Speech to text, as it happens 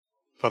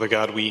Father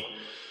God, we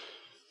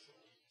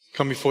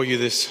come before you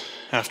this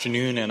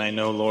afternoon, and I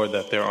know, Lord,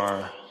 that there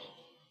are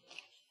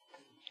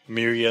a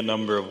myriad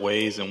number of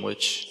ways in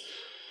which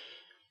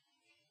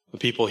the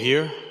people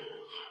here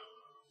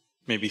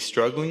may be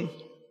struggling,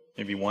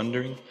 may be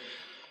wondering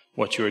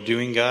what you are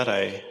doing, God.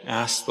 I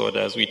ask, Lord,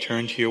 as we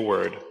turn to your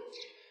word,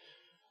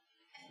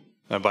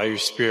 that by your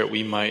Spirit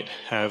we might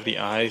have the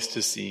eyes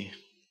to see,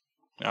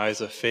 the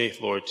eyes of faith,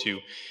 Lord, to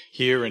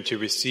hear and to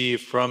receive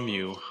from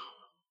you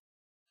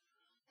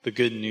the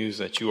good news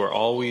that you are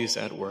always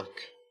at work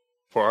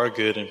for our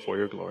good and for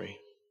your glory.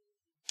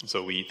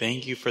 So we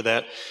thank you for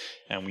that,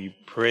 and we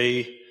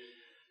pray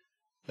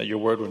that your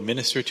word would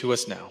minister to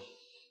us now.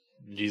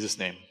 In Jesus'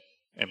 name,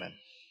 amen.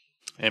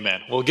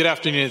 Amen. Well, good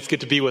afternoon. It's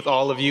good to be with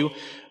all of you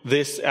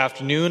this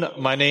afternoon.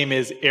 My name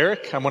is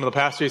Eric. I'm one of the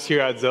pastors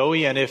here at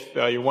Zoe, and if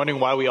you're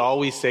wondering why we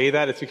always say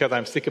that, it's because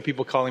I'm sick of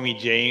people calling me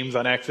James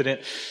on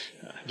accident.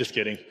 Just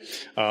kidding.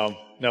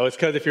 No, it's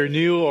because if you're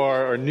new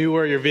or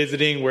newer, you're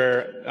visiting,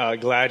 we're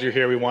glad you're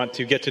here. We want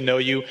to get to know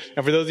you.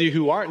 And for those of you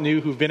who aren't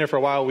new, who've been here for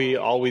a while, we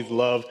always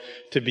love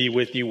to be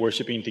with you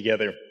worshiping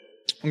together.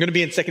 I'm going to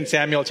be in 2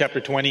 Samuel chapter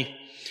 20.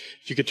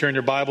 If you could turn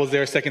your Bibles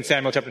there, 2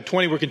 Samuel chapter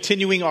 20. We're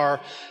continuing our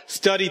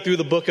study through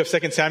the book of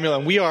 2 Samuel,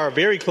 and we are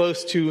very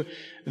close to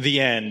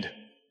the end.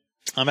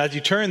 As you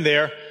turn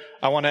there,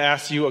 I want to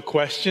ask you a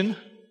question.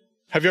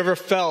 Have you ever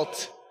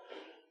felt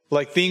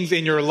like things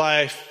in your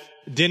life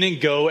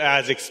didn't go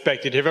as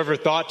expected? Have you ever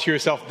thought to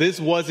yourself, this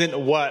wasn't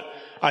what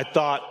I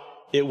thought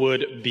it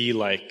would be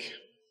like?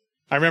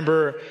 I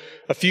remember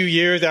a few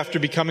years after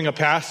becoming a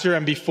pastor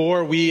and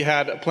before we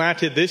had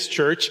planted this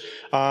church,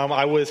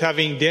 I was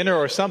having dinner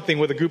or something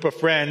with a group of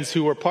friends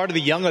who were part of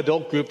the young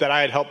adult group that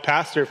I had helped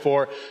pastor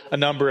for a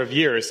number of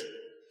years.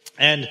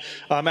 And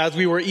as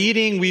we were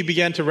eating, we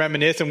began to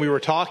reminisce and we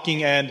were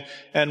talking, and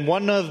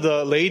one of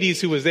the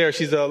ladies who was there,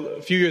 she's a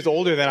few years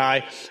older than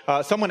I,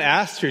 someone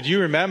asked her, do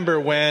you remember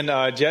when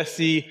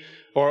Jesse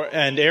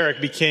and Eric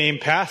became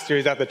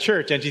pastors at the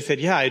church? And she said,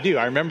 yeah, I do.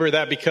 I remember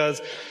that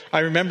because I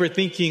remember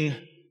thinking,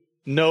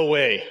 no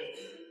way.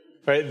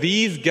 Right?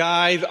 These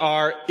guys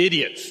are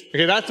idiots.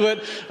 Okay, that's what,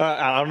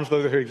 I don't know if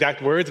those are her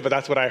exact words, but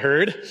that's what I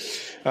heard.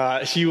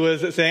 She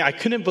was saying, I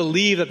couldn't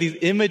believe that these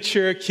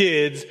immature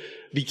kids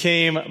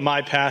became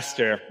my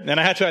pastor. And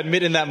I had to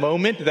admit in that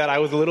moment that I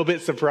was a little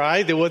bit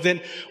surprised. It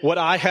wasn't what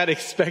I had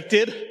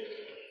expected.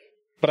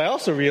 But I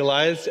also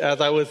realized as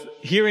I was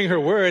hearing her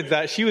words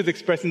that she was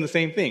expressing the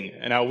same thing.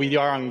 And now we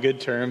are on good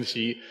terms.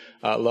 She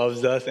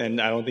loves us, and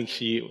I don't think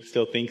she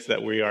still thinks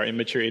that we are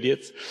immature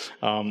idiots.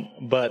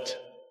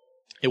 But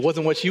it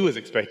wasn't what she was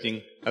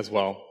expecting as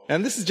well.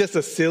 And this is just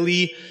a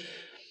silly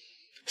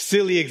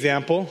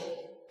example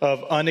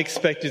of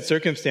unexpected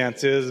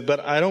circumstances, but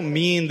I don't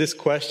mean this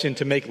question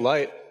to make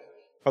light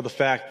of the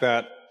fact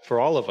that for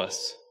all of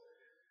us,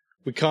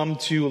 we come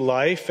to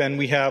life and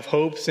we have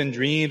hopes and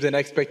dreams and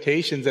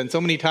expectations, and so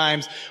many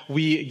times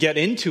we get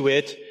into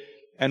it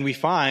and we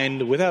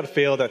find without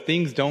fail that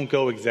things don't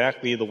go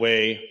exactly the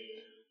way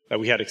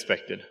that we had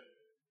expected.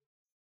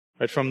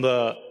 Right? From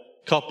the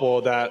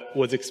couple that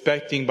was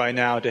expecting by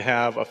now to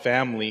have a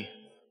family,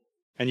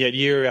 and yet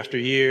year after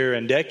year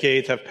and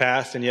decades have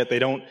passed, and yet they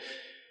don't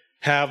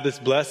have this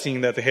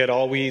blessing that they had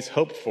always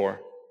hoped for.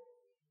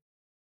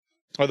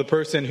 Or the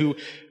person who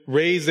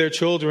raised their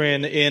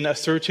children in a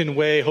certain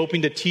way,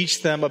 hoping to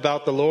teach them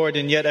about the Lord,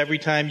 and yet every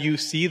time you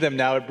see them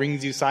now, it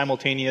brings you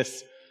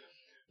simultaneous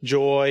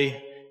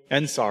joy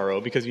and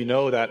sorrow because you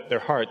know that their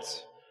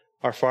hearts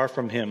are far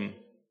from Him.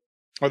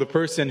 Or the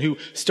person who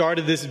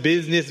started this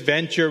business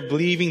venture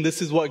believing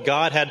this is what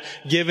God had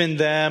given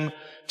them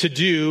to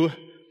do,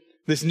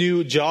 this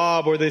new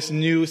job or this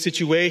new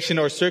situation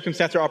or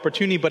circumstance or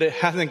opportunity, but it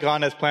hasn't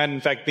gone as planned. In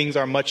fact, things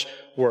are much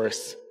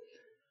worse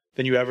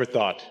than you ever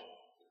thought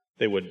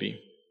they would be.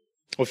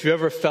 Well, if you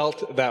ever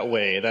felt that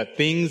way, that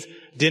things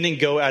didn't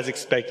go as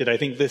expected, I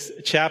think this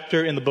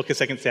chapter in the book of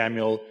 2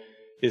 Samuel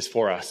is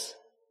for us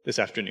this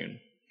afternoon.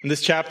 In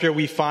this chapter,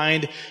 we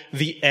find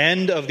the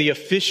end of the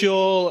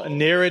official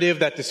narrative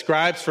that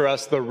describes for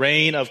us the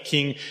reign of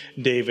King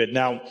David.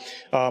 Now,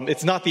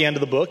 it's not the end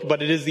of the book,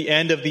 but it is the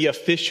end of the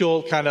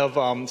official kind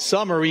of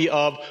summary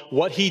of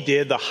what he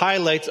did, the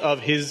highlights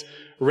of his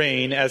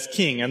reign as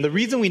king. And the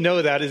reason we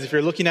know that is if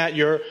you're looking at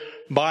your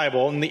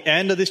Bible, in the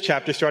end of this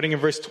chapter, starting in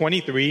verse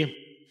 23,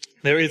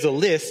 there is a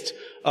list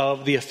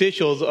of the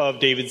officials of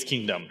David's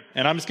kingdom.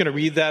 And I'm just going to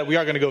read that. We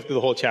are going to go through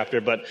the whole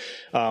chapter, but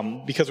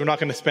because we're not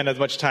going to spend as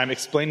much time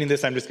explaining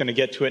this, I'm just going to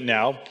get to it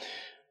now.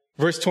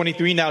 Verse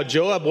 23, now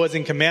Joab was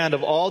in command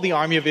of all the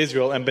army of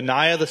Israel, and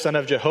Benaiah the son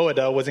of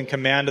Jehoiada was in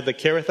command of the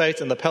Kerethites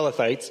and the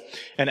Pelethites,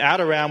 and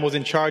Adoram was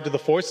in charge of the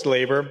forced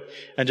labor,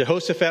 and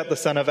Jehoshaphat the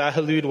son of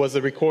Ahilud was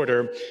the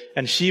recorder,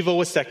 and Sheva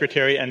was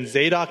secretary, and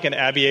Zadok and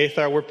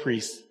Abiathar were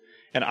priests.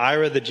 And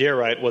Ira the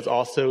Jairite was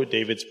also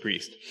David's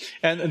priest.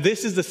 And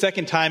this is the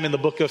second time in the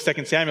book of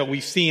 2 Samuel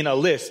we've seen a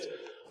list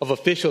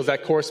officials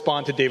that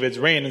correspond to David's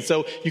reign. And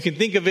so you can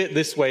think of it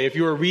this way. If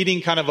you were reading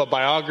kind of a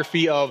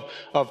biography of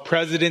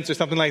presidents or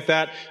something like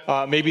that,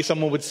 maybe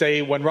someone would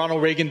say when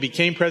Ronald Reagan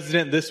became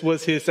president, this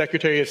was his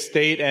Secretary of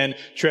State and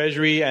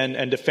Treasury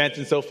and Defense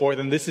and so forth.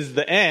 And this is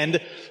the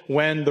end.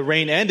 When the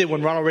reign ended,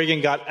 when Ronald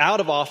Reagan got out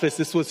of office,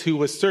 this was who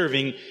was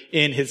serving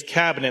in his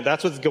cabinet.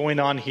 That's what's going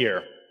on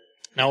here.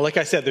 Now, like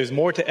I said, there's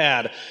more to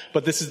add,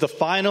 but this is the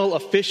final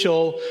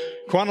official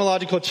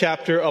chronological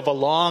chapter of a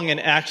long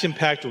and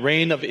action-packed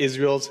reign of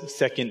Israel's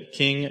second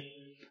king,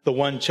 the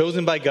one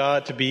chosen by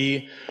God to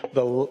be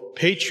the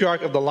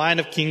patriarch of the line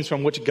of kings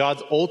from which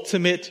God's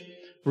ultimate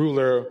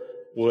ruler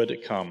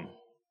would come.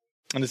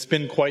 And it's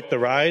been quite the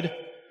ride.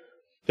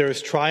 There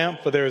is triumph,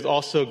 but there is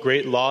also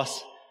great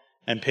loss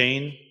and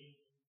pain.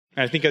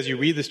 And I think as you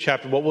read this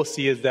chapter, what we'll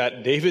see is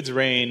that David's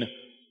reign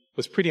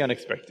was pretty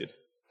unexpected.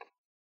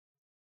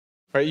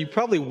 Right, you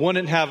probably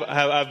wouldn't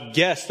have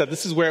guessed that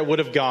this is where it would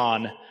have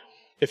gone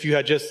if you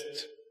had just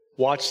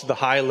watched the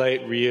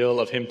highlight reel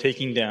of him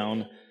taking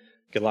down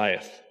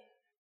Goliath.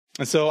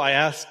 And so I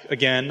ask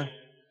again,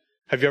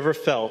 have you ever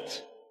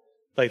felt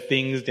like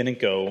things didn't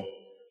go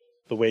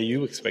the way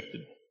you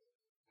expected?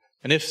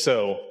 And if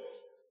so,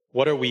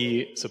 what are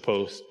we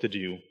supposed to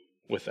do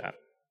with that?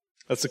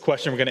 That's the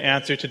question we're going to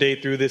answer today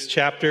through this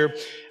chapter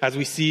as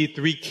we see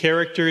three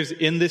characters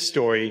in this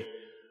story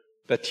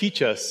that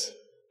teach us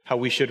how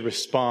we should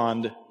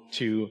respond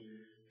to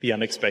the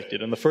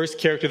unexpected. And the first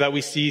character that we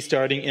see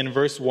starting in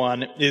verse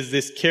 1 is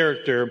this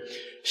character,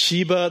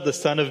 Sheba, the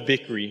son of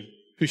Bichri,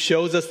 who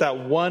shows us that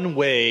one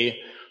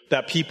way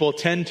that people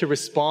tend to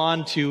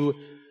respond to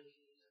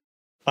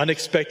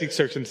unexpected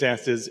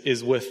circumstances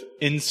is with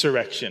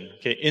insurrection.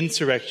 Okay,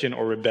 insurrection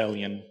or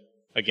rebellion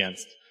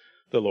against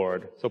the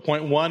Lord. So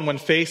point 1, when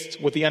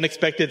faced with the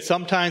unexpected,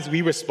 sometimes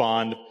we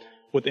respond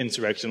with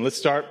insurrection. Let's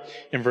start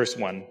in verse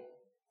 1.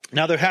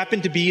 Now there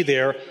happened to be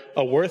there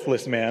a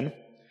worthless man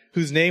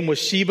whose name was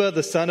Sheba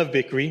the son of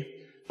Bichri,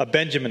 a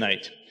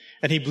Benjaminite.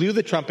 And he blew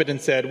the trumpet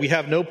and said, "We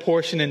have no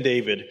portion in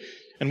David,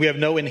 and we have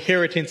no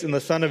inheritance in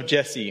the son of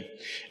Jesse.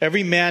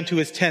 Every man to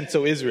his tent,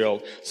 O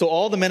Israel." So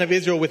all the men of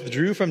Israel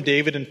withdrew from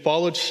David and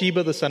followed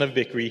Sheba the son of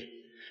Bichri.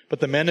 But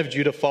the men of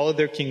Judah followed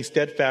their king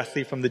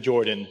steadfastly from the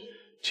Jordan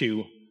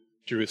to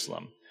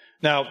Jerusalem.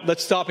 Now,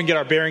 let's stop and get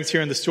our bearings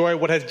here in the story.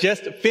 What has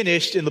just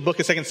finished in the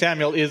book of 2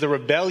 Samuel is a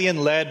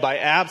rebellion led by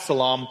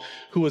Absalom,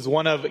 who was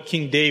one of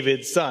King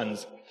David's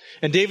sons.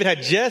 And David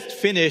had just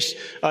finished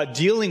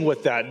dealing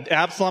with that.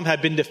 Absalom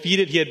had been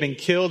defeated. He had been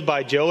killed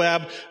by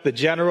Joab, the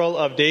general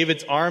of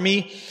David's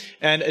army.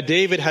 And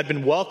David had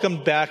been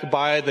welcomed back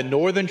by the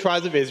northern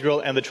tribes of Israel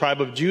and the tribe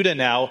of Judah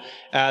now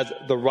as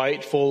the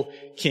rightful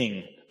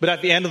king. But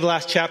at the end of the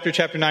last chapter,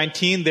 chapter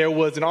 19, there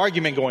was an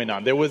argument going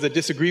on. There was a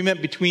disagreement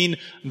between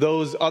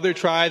those other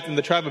tribes and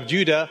the tribe of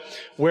Judah,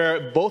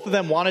 where both of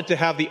them wanted to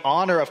have the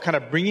honor of kind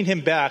of bringing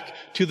him back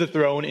to the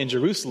throne in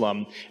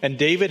Jerusalem. And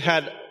David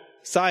had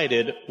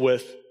sided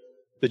with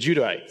the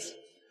Judahites,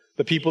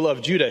 the people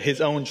of Judah, his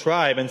own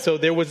tribe. And so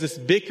there was this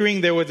bickering,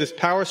 there was this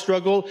power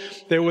struggle,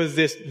 there was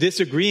this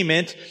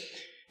disagreement.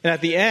 And at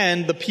the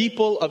end, the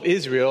people of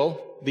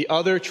Israel, the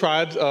other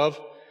tribes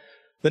of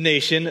the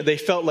nation, they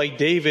felt like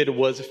David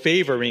was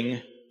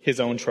favoring his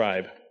own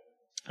tribe.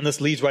 And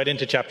this leads right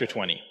into chapter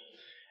 20.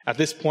 At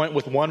this point,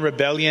 with one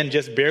rebellion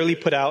just barely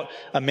put out,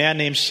 a man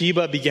named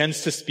Sheba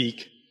begins to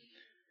speak.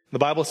 The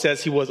Bible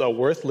says he was a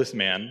worthless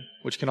man,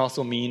 which can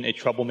also mean a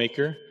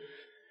troublemaker.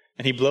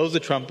 And he blows the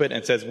trumpet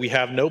and says, "We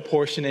have no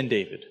portion in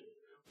David.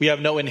 We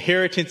have no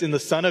inheritance in the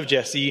son of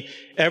Jesse.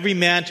 Every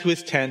man to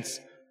his tents,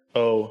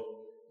 O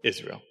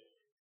Israel."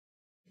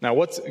 Now,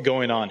 what's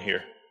going on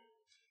here?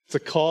 It's a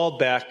call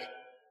back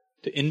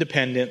to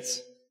independence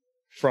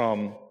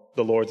from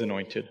the Lord's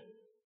anointed.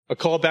 A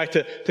call back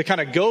to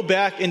kind of go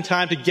back in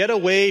time, to get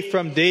away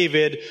from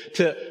David,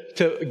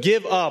 to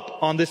give up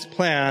on this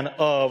plan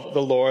of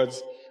the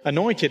Lord's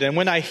anointed. And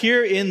when I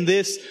hear in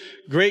this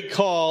great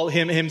call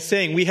him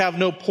saying, "We have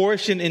no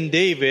portion in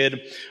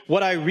David,"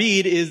 what I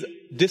read is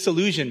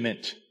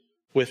disillusionment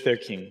with their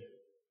king.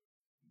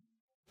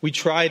 We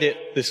tried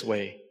it this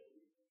way.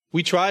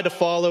 We tried to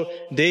follow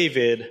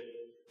David,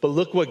 but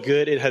look what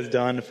good it has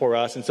done for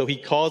us. And so he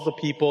calls the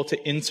people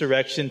to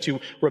insurrection, to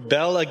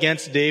rebel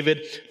against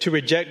David, to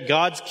reject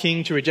God's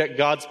king, to reject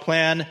God's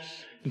plan,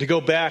 and to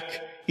go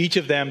back, each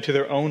of them, to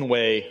their own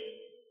way.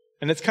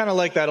 And it's kind of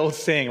like that old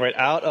saying, right?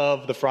 Out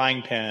of the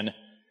frying pan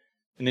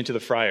and into the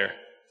fryer.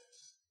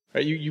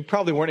 Right? You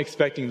probably weren't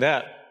expecting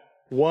that.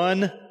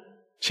 One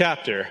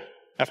chapter,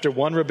 after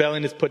one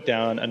rebellion is put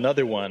down,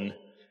 another one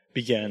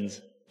begins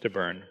to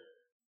burn.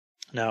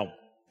 Now,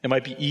 it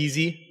might be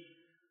easy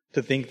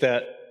to think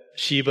that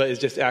Sheba is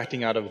just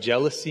acting out of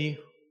jealousy,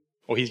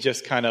 or he's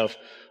just kind of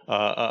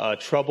a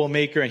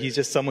troublemaker, and he's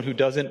just someone who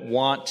doesn't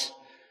want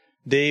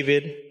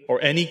David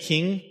or any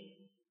king.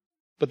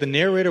 But the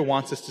narrator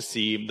wants us to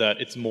see that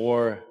it's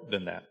more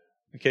than that.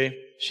 Okay?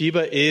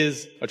 Sheba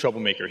is a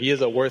troublemaker. He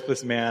is a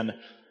worthless man.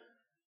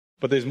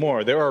 But there's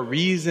more. There are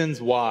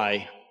reasons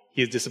why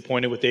he is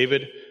disappointed with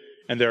David,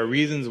 and there are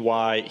reasons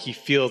why he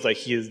feels like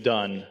he is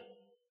done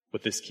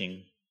with this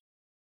king.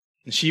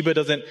 And Sheba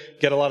doesn't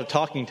get a lot of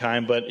talking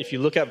time, but if you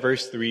look at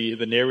verse 3,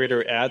 the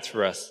narrator adds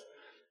for us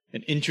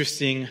an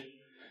interesting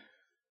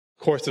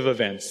course of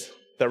events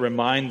that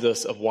reminds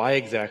us of why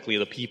exactly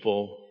the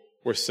people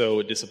were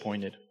so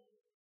disappointed.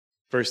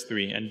 Verse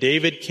 3, and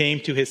David came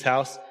to his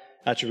house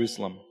at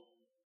Jerusalem,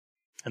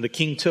 and the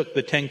king took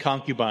the 10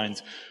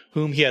 concubines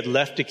whom he had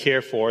left to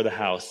care for the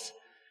house,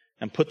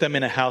 and put them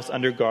in a house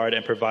under guard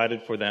and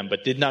provided for them,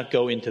 but did not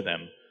go into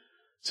them.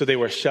 So they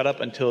were shut up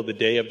until the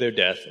day of their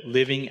death,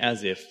 living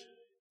as if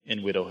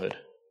in widowhood.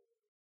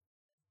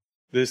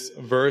 This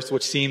verse,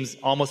 which seems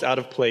almost out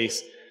of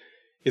place,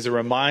 is a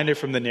reminder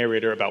from the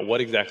narrator about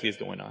what exactly is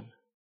going on.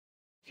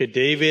 Okay,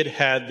 David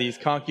had these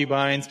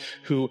concubines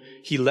who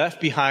he left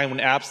behind when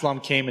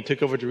Absalom came and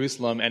took over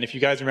Jerusalem. And if you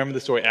guys remember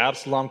the story,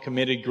 Absalom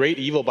committed great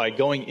evil by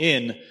going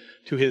in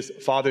to his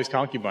father's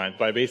concubines,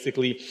 by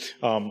basically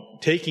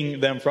taking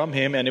them from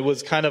him. And it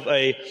was kind of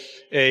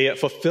a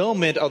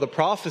fulfillment of the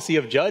prophecy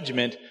of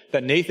judgment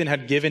that Nathan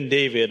had given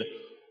David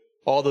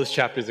all those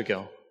chapters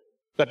ago.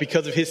 That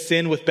because of his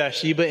sin with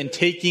Bathsheba in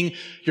taking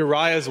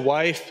Uriah's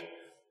wife,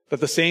 that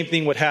the same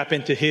thing would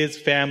happen to his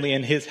family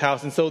and his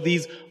house. And so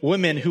these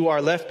women who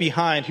are left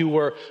behind, who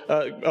were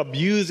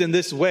abused in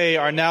this way,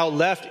 are now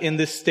left in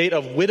this state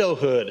of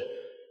widowhood,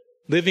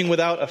 living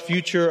without a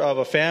future of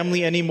a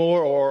family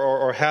anymore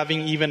or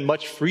having even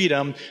much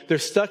freedom. They're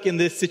stuck in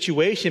this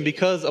situation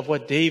because of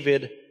what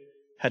David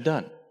had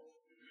done.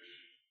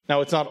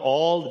 Now, it's not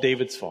all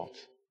David's fault.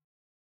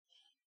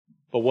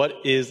 But what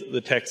is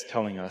the text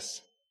telling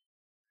us?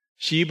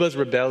 Sheba's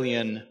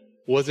rebellion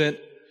wasn't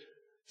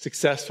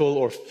successful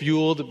or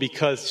fueled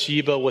because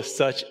Sheba was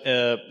such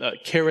a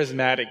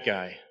charismatic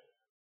guy.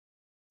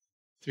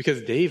 It's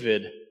because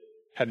David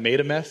had made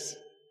a mess,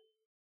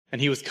 and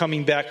he was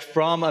coming back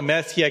from a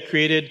mess he had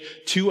created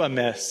to a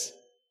mess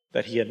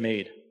that he had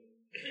made.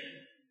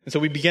 And so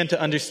we begin to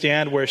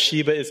understand where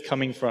Sheba is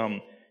coming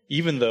from,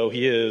 even though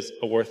he is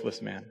a worthless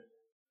man.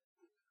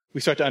 We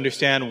start to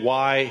understand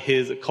why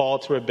his call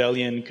to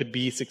rebellion could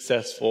be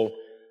successful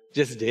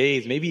just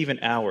days, maybe even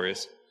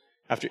hours,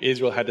 after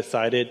Israel had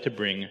decided to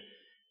bring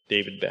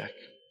David back.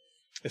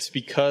 It's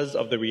because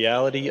of the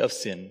reality of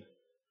sin,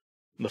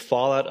 the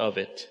fallout of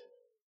it,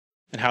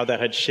 and how that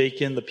had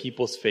shaken the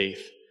people's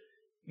faith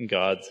in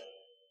God's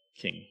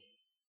king.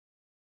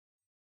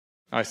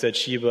 I said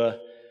Sheba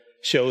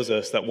shows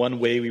us that one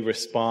way we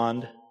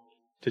respond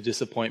to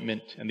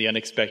disappointment and the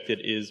unexpected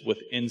is with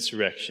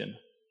insurrection.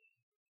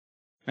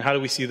 And how do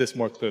we see this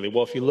more clearly?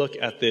 Well, if you look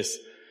at this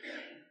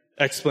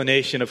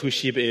explanation of who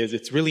Sheba is,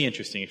 it's really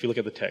interesting if you look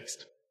at the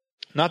text.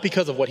 Not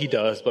because of what he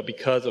does, but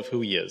because of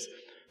who he is.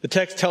 The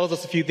text tells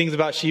us a few things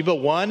about Sheba.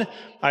 One,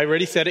 I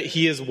already said it,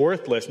 he is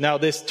worthless. Now,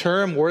 this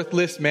term,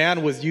 worthless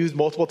man, was used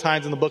multiple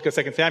times in the book of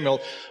 2 Samuel,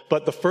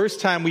 but the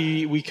first time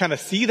we kind of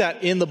see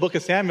that in the book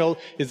of Samuel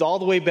is all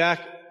the way back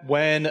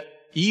when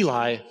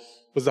Eli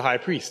was the high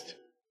priest.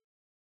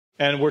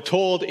 And we're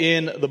told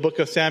in the book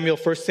of Samuel,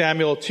 1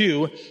 Samuel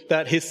 2,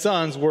 that his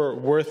sons were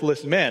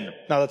worthless men.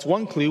 Now that's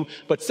one clue.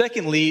 But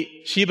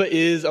secondly, Sheba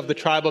is of the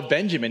tribe of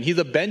Benjamin. He's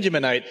a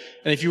Benjaminite.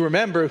 And if you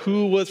remember,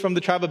 who was from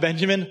the tribe of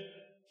Benjamin?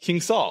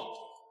 King Saul,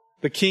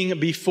 the king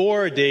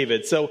before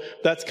David. So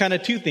that's kind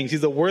of two things.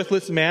 He's a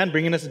worthless man,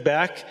 bringing us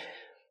back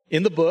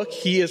in the book.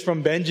 He is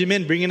from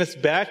Benjamin, bringing us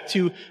back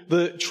to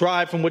the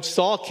tribe from which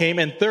Saul came.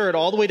 And third,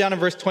 all the way down in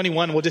verse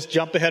 21, we'll just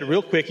jump ahead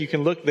real quick. You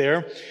can look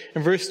there.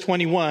 In verse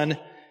 21,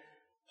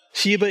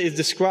 Sheba is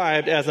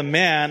described as a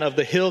man of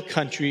the hill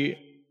country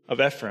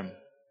of Ephraim.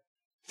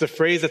 It's a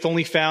phrase that's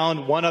only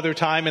found one other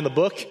time in the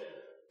book.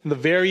 In the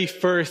very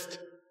first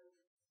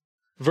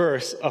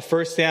verse of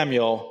 1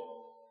 Samuel,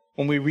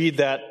 when we read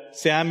that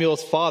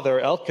Samuel's father,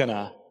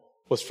 Elkanah,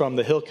 was from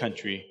the hill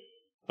country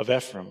of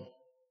Ephraim.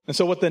 And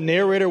so what the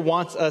narrator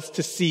wants us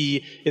to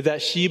see is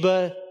that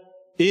Sheba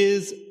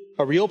is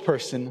a real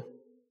person,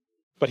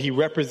 but he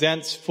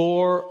represents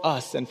for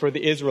us and for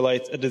the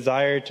Israelites a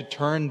desire to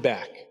turn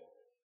back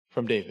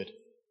from David,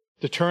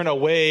 to turn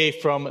away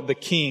from the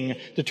king,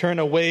 to turn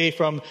away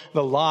from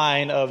the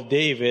line of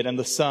David and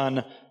the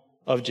son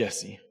of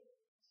Jesse.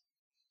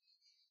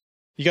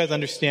 You guys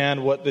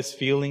understand what this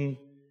feeling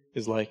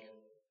is like?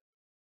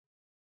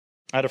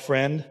 I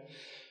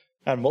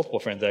had multiple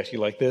friends actually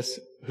like this,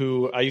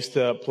 who I used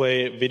to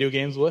play video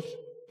games with.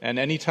 And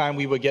anytime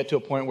we would get to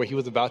a point where he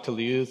was about to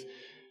lose,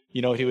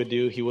 you know what he would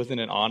do? He wasn't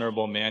an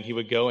honorable man. He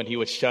would go and he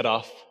would shut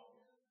off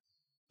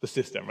the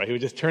system, right? He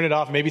would just turn it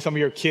off. Maybe some of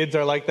your kids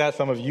are like that.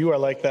 Some of you are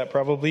like that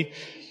probably.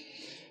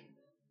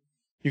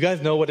 You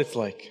guys know what it's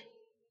like.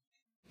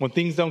 When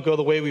things don't go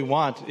the way we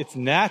want, it's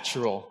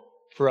natural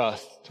for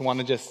us to want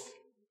to just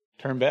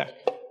turn back,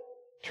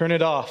 turn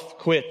it off,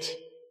 quit.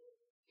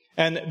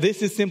 And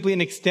this is simply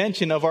an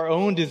extension of our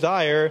own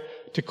desire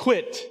to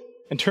quit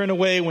and turn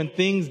away when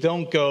things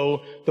don't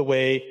go the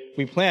way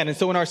we plan. And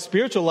so in our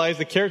spiritual lives,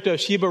 the character of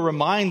Sheba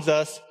reminds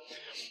us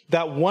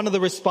that one of the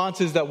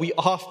responses that we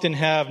often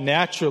have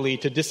naturally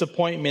to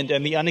disappointment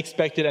and the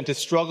unexpected and to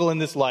struggle in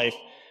this life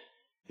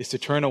is to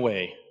turn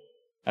away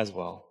as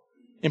well.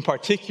 In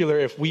particular,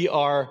 if we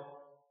are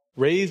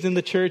raised in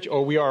the church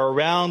or we are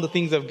around the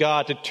things of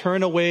God, to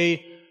turn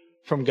away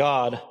from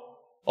God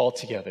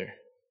altogether.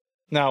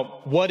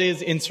 Now, what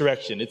is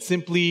insurrection? It's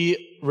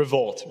simply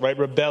revolt, right?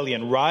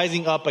 Rebellion,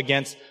 rising up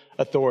against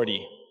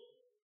authority.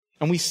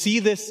 And we see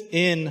this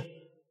in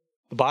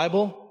the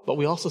Bible, but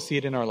we also see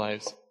it in our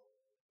lives.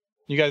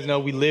 You guys know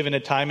we live in a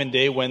time and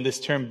day when this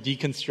term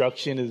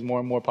deconstruction is more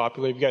and more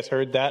popular. Have you guys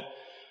heard that?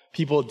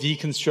 People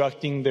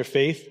deconstructing their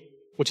faith,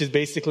 which is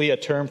basically a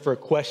term for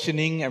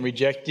questioning and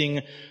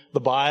rejecting the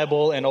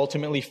Bible and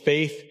ultimately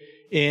faith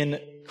in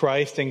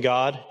Christ and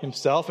God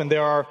himself. And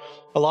there are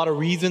a lot of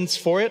reasons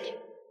for it.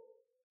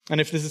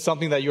 And if this is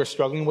something that you're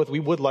struggling with, we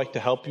would like to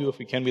help you. If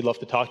we can, we'd love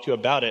to talk to you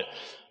about it.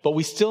 But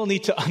we still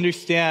need to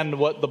understand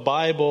what the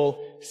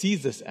Bible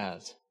sees this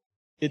as.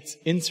 It's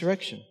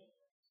insurrection.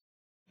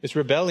 It's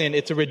rebellion.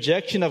 It's a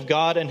rejection of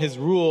God and his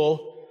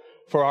rule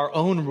for our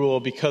own rule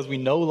because we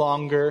no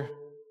longer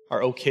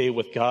are okay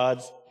with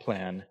God's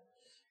plan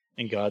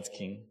and God's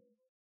king.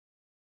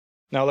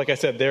 Now, like I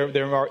said,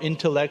 there are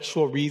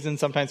intellectual reasons.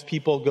 Sometimes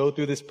people go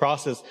through this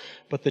process,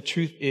 but the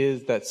truth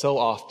is that so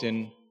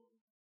often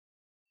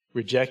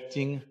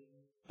rejecting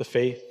the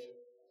faith,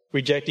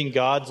 rejecting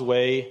God's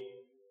way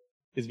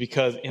is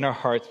because in our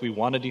hearts we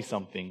want to do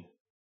something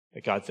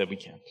that God said we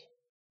can't.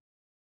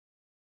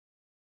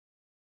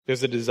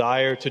 There's a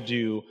desire to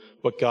do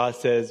what God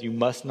says you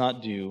must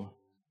not do,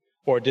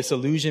 or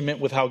disillusionment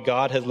with how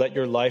God has let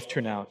your life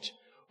turn out,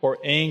 or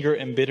anger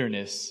and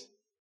bitterness,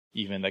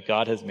 even that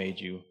God has made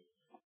you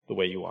the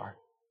way you are.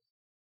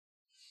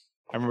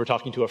 I remember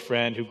talking to a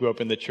friend who grew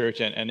up in the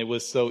church, and it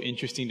was so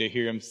interesting to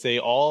hear him say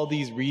all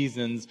these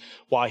reasons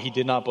why he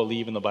did not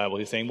believe in the Bible.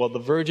 He's saying, well, the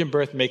virgin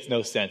birth makes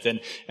no sense.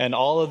 And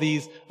all of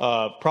these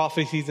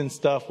prophecies and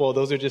stuff, well,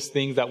 those are just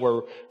things that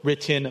were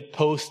written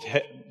post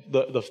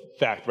the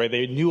fact, right?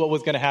 They knew what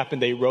was going to happen.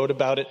 They wrote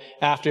about it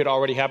after it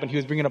already happened. He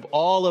was bringing up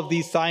all of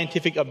these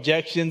scientific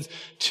objections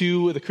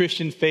to the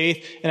Christian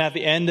faith. And at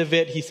the end of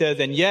it, he says,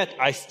 and yet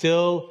I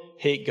still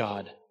hate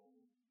God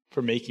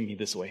for making me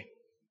this way.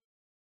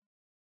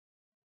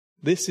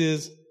 This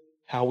is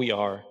how we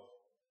are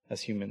as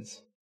humans.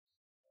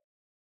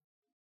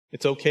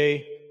 It's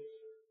okay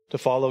to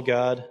follow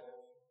God.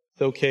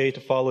 It's okay to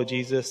follow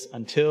Jesus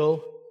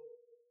until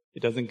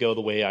it doesn't go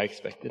the way I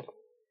expected.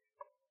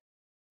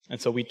 And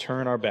so we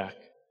turn our back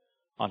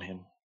on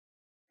him.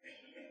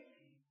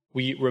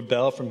 We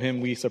rebel from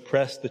him. We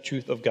suppress the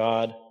truth of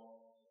God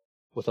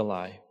with a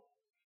lie.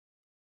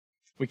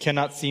 We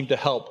cannot seem to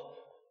help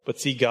but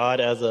see God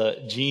as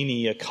a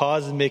genie, a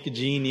cosmic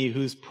genie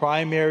whose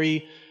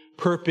primary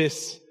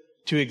purpose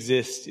to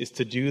exist is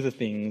to do the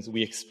things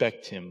we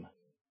expect him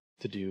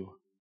to do.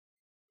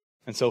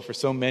 And so for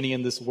so many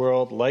in this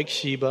world, like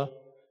Sheba,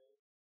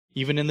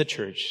 even in the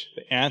church,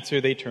 the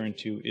answer they turn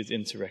to is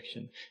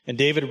insurrection. And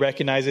David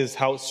recognizes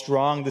how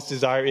strong this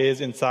desire is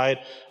inside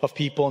of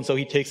people, and so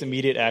he takes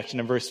immediate action.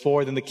 In verse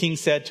 4, then the king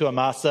said to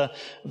Amasa,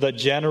 the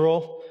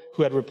general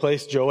who had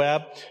replaced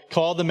Joab,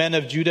 call the men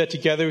of Judah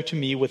together to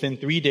me within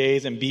 3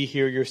 days and be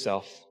here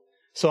yourself.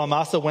 So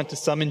Amasa went to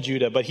summon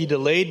Judah, but he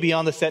delayed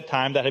beyond the set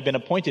time that had been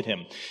appointed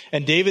him.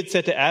 And David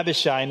said to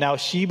Abishai, now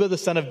Sheba the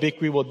son of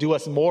Bichri will do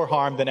us more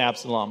harm than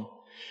Absalom.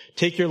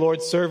 Take your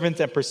Lord's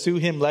servants and pursue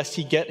him, lest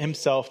he get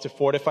himself to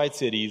fortified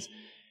cities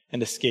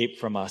and escape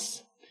from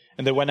us.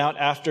 And there went out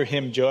after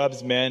him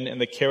Joab's men and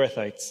the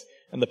Kerethites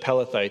and the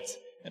Pelethites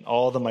and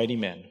all the mighty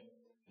men.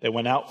 They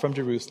went out from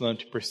Jerusalem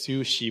to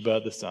pursue Sheba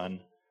the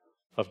son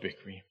of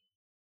Bichri.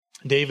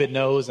 David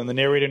knows, and the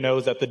narrator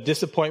knows, that the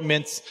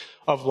disappointments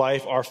of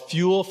life are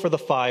fuel for the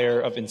fire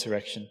of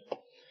insurrection.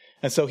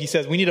 And so he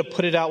says, we need to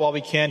put it out while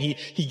we can.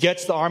 He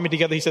gets the army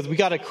together. He says, we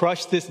got to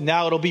crush this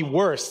now. It'll be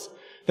worse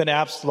than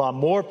Absalom.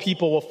 More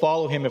people will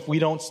follow him if we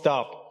don't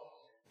stop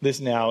this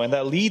now. And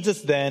that leads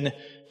us then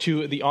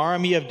to the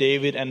army of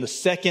David and the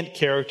second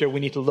character we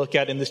need to look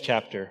at in this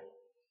chapter.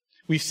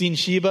 We've seen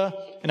Sheba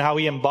and how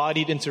he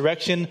embodied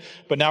insurrection,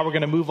 but now we're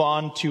going to move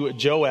on to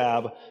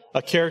Joab,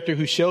 a character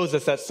who shows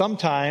us that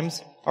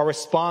sometimes our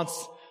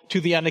response to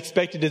the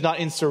unexpected is not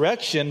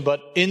insurrection, but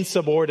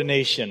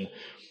insubordination.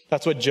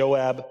 That's what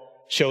Joab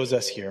shows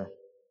us here.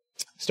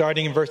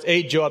 Starting in verse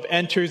 8, Joab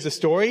enters the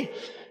story.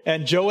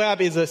 And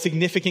Joab is a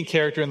significant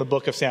character in the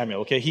book of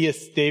Samuel. Okay, he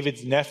is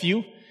David's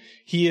nephew.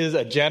 He is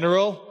a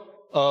general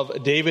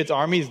of David's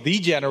army. He's the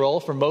general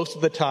for most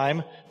of the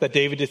time that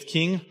David is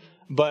king,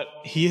 but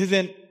he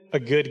isn't a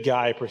good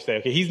guy per se.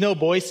 Okay, he's no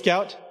Boy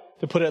Scout,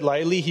 to put it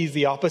lightly. He's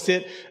the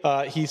opposite.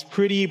 He's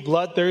pretty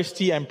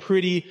bloodthirsty and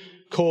pretty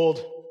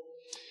cold.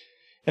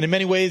 And in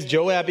many ways,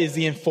 Joab is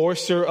the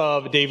enforcer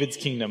of David's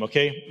kingdom,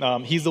 okay?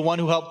 He's the one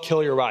who helped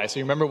kill Uriah. So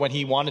you remember when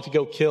he wanted to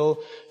go kill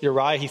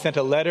Uriah, he sent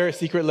a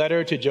secret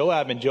letter to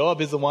Joab, and Joab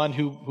is the one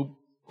who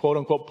quote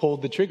unquote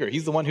pulled the trigger.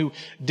 He's the one who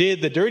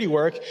did the dirty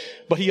work,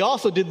 but he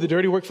also did the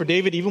dirty work for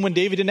David even when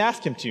David didn't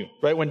ask him to,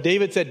 right? When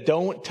David said,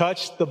 don't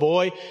touch the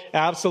boy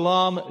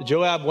Absalom,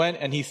 Joab went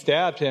and he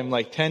stabbed him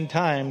like 10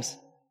 times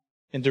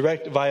in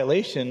direct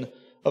violation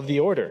of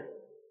the order.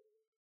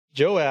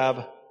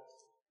 Joab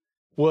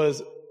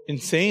was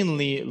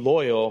insanely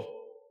loyal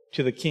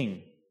to the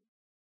king.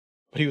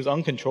 but he was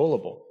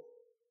uncontrollable.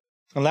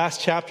 In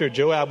last chapter,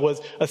 Joab was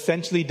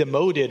essentially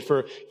demoted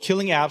for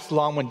killing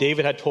Absalom when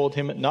David had told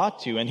him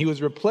not to. And he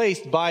was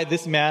replaced by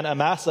this man,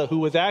 Amasa, who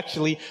was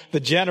actually the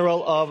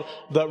general of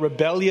the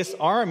rebellious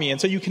army. And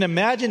so you can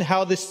imagine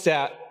how this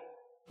sat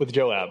with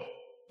Joab.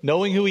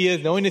 Knowing who he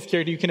is, knowing his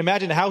character, you can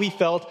imagine how he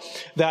felt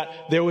that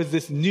there was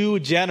this new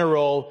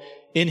general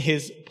in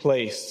his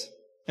place.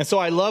 And so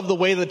I love the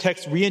way the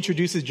text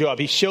reintroduces Joab.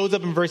 He shows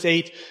up in verse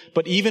 8,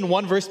 but even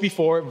one verse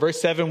before,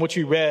 verse 7, which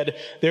we read,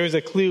 there is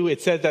a clue.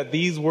 It says that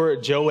these were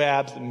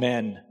Joab's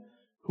men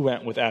who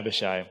went with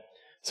Abishai.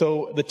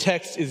 So the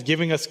text is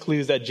giving us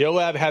clues that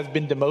Joab has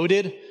been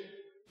demoted,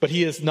 but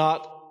he is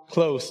not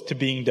close to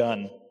being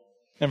done.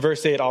 In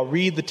verse 8, I'll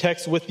read the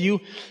text with you,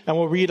 and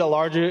we'll read a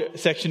larger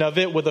section of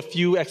it with a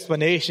few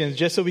explanations,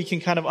 just so we can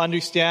kind of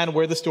understand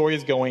where the story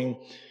is going,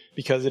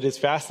 because it is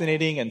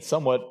fascinating and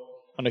somewhat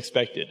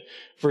unexpected.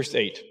 Verse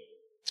 8.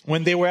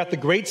 When they were at the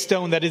great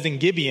stone that is in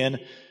Gibeon,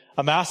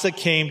 Amasa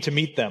came to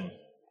meet them,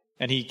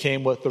 and he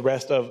came with the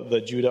rest of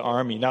the Judah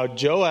army. Now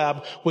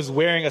Joab was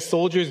wearing a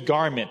soldier's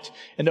garment,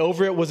 and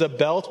over it was a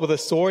belt with a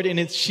sword in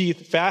its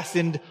sheath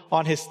fastened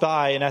on his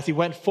thigh, and as he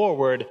went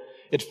forward,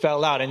 it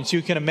fell out. And so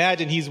you can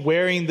imagine he's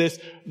wearing this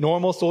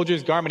normal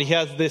soldier's garment. He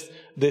has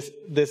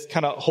this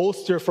kind of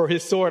holster for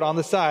his sword on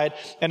the side.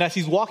 And as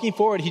he's walking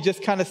forward, he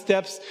just kind of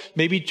steps,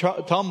 maybe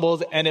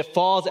tumbles, and it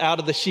falls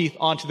out of the sheath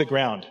onto the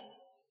ground.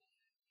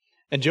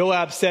 And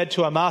Joab said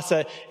to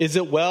Amasa, "Is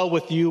it well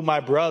with you, my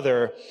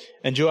brother?"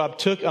 And Joab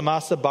took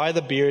Amasa by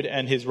the beard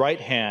and his right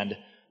hand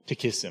to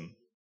kiss him.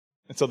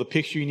 And so the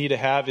picture you need to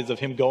have is of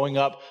him going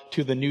up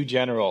to the new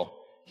general.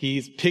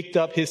 He's picked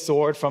up his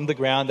sword from the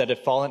ground that had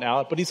fallen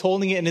out, but he's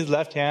holding it in his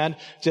left hand,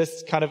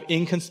 just kind of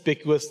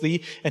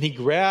inconspicuously, and he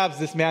grabs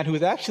this man who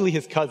is actually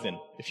his cousin.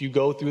 If you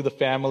go through the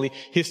family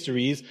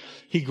histories,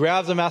 he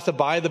grabs Amasa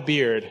by the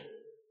beard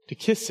to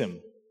kiss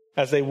him,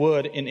 as they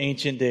would in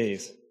ancient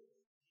days.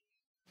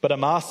 But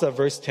Amasa,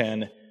 verse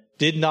 10,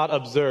 did not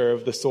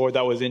observe the sword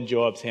that was in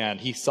Joab's hand.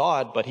 He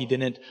saw it, but he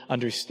didn't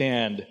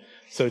understand.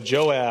 So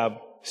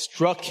Joab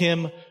struck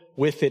him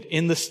with it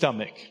in the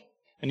stomach,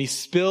 and he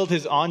spilled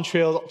his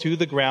entrail to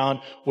the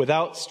ground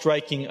without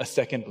striking a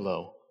second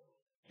blow,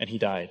 and he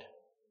died.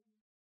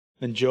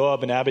 Then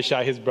Joab and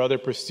Abishai, his brother,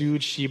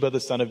 pursued Sheba, the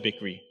son of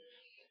Bichri.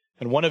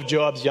 And one of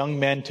Joab's young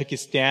men took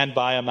his stand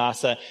by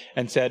Amasa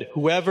and said,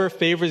 "Whoever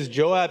favors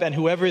Joab and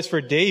whoever is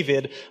for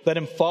David, let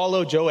him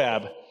follow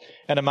Joab."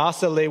 And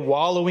Amasa lay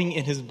wallowing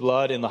in his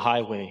blood in the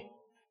highway.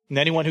 And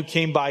anyone who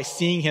came by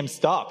seeing him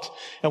stopped.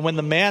 And when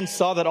the man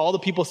saw that all the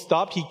people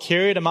stopped, he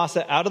carried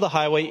Amasa out of the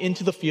highway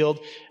into the field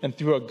and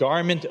threw a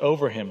garment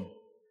over him.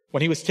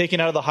 When he was taken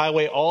out of the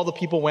highway, all the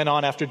people went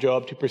on after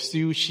Joab to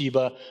pursue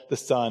Sheba, the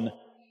son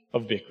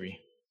of Bichri.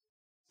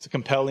 It's a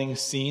compelling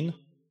scene.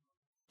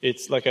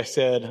 It's, like I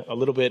said, a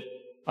little bit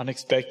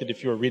unexpected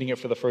if you were reading it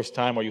for the first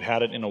time or you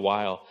had it in a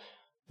while.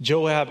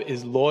 Joab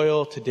is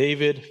loyal to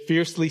David,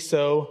 fiercely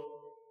so,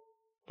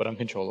 but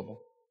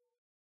uncontrollable.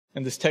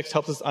 And this text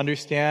helps us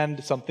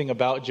understand something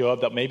about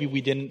Joab that maybe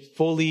we didn't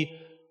fully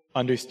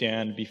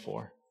understand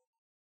before.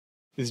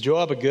 Is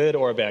Joab a good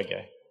or a bad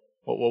guy?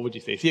 What would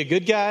you say? Is he a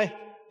good guy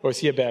or is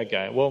he a bad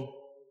guy? Well,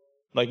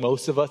 like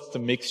most of us, it's a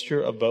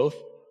mixture of both.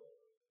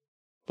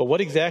 But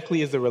what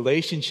exactly is the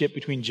relationship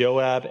between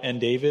Joab and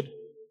David?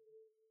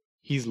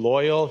 He's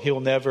loyal.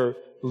 He'll never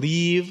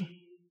leave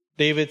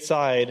David's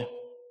side.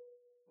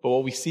 But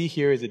what we see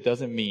here is it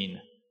doesn't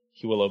mean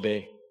he will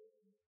obey.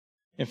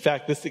 In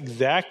fact, this is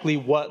exactly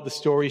what the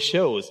story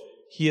shows.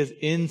 He is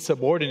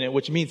insubordinate,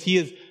 which means he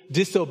is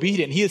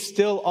disobedient. He is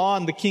still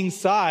on the king's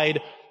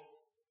side,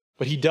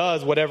 but he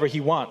does whatever he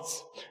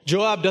wants.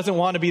 Joab doesn't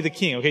want to be the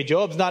king. Okay,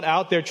 Joab's not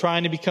out there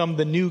trying to become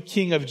the new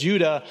king of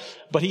Judah,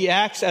 but he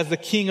acts as the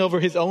king over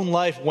his own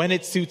life when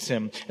it suits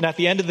him. And at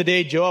the end of the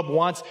day, Joab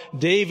wants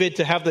David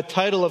to have the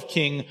title of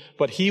king,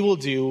 but he will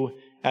do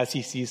as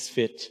he sees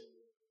fit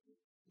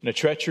in a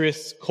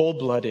treacherous,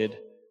 cold-blooded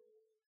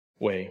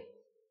way.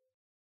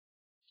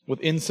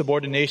 With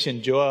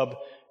insubordination, Joab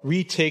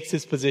retakes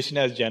his position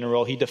as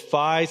general. He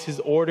defies his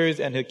orders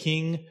and the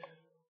king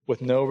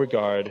with no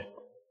regard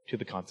to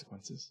the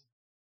consequences.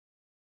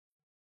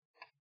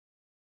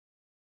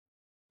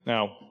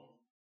 Now,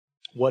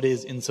 what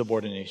is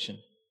insubordination?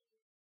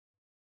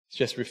 It's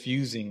just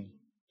refusing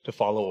to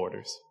follow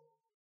orders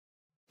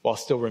while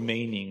still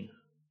remaining,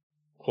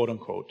 quote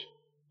unquote,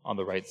 on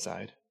the right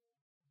side.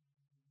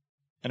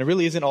 And it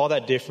really isn't all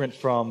that different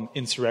from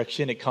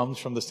insurrection. It comes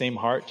from the same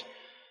heart.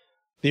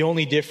 The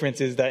only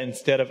difference is that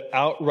instead of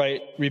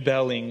outright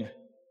rebelling,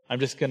 I'm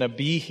just going to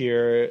be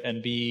here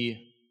and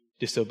be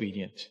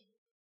disobedient.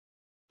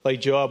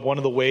 Like Joab, one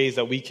of the ways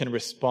that we can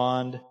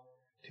respond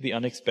to the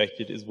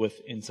unexpected is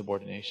with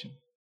insubordination.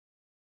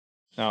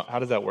 Now, how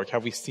does that work?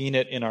 Have we seen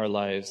it in our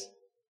lives?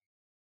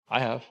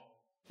 I have.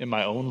 In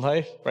my own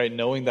life, right?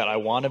 Knowing that I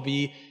want to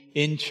be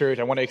in church.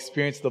 I want to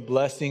experience the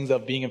blessings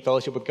of being in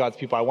fellowship with God's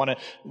people. I want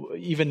to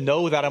even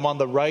know that I'm on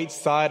the right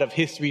side of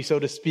history, so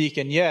to speak.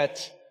 And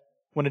yet,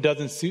 when it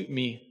doesn't suit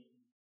me,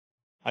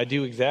 I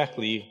do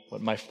exactly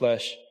what my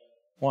flesh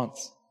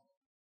wants.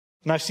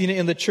 And I've seen it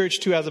in the church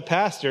too as a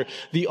pastor,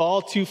 the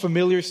all too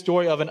familiar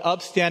story of an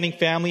upstanding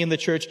family in the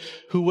church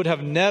who would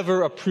have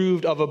never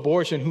approved of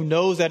abortion, who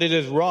knows that it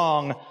is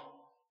wrong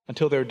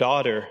until their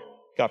daughter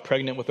got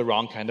pregnant with the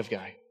wrong kind of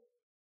guy.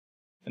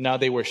 And now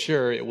they were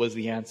sure it was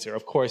the answer,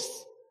 of course,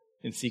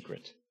 in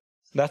secret.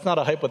 That's not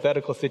a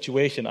hypothetical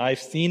situation.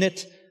 I've seen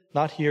it,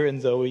 not here in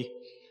Zoe,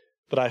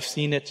 but I've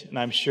seen it, and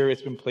I'm sure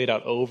it's been played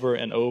out over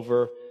and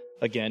over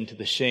again to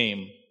the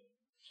shame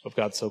of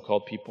God's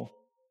so-called people.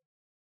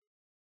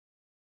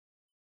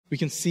 We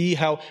can see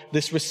how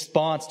this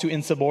response to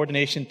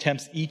insubordination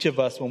tempts each of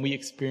us when we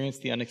experience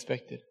the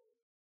unexpected.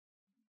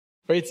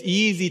 Right? It's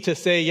easy to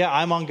say, yeah,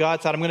 I'm on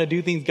God's side. I'm going to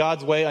do things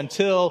God's way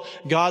until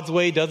God's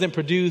way doesn't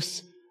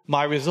produce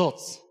my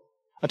results.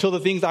 Until the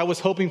things I was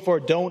hoping for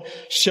don't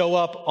show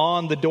up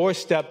on the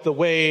doorstep the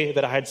way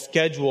that I had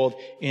scheduled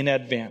in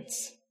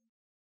advance.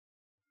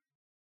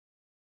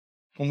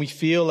 When we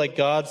feel like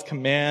God's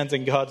commands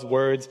and God's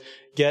words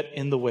get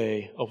in the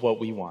way of what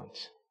we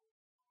want.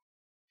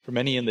 For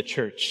many in the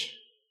church,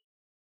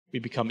 we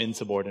become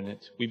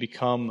insubordinate. We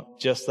become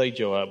just like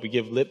Joab. We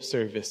give lip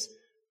service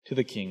to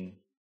the king,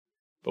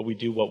 but we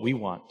do what we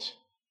want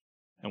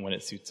and when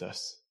it suits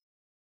us.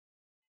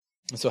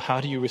 And so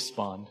how do you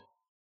respond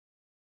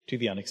to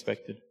the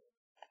unexpected?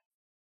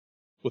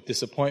 With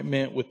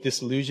disappointment, with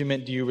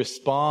disillusionment, do you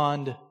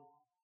respond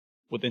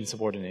with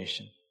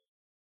insubordination?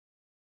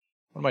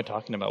 What am I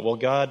talking about? Well,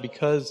 God,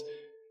 because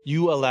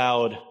you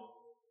allowed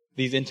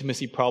these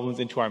intimacy problems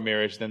into our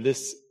marriage, then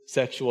this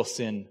sexual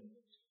sin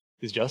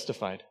is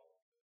justified.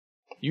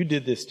 You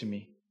did this to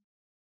me.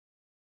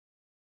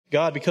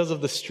 God, because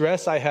of the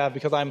stress I have,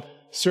 because I'm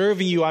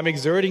serving you, I'm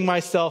exerting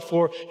myself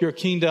for your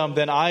kingdom,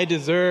 then I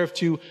deserve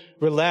to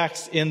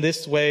relax in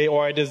this way,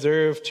 or I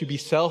deserve to be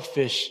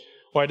selfish,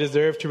 or I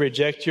deserve to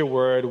reject your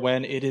word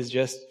when it is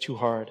just too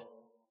hard.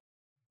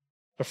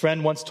 A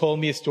friend once told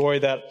me a story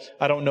that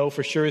I don't know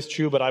for sure is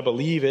true, but I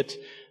believe it,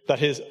 that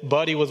his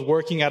buddy was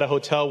working at a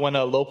hotel when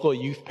a local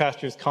youth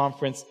pastors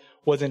conference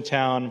was in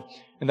town,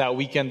 and that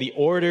weekend the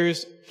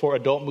orders for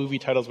adult movie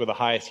titles were the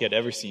highest he had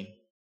ever seen.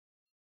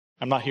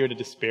 I'm not here to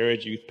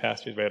disparage youth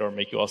pastors, right, or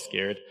make you all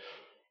scared.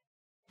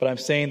 But I'm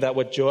saying that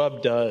what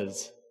Joab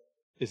does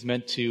is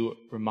meant to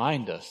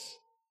remind us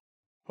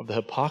of the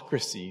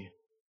hypocrisy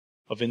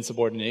of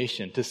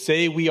insubordination. To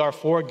say we are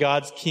for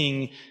God's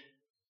king,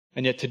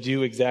 and yet to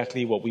do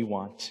exactly what we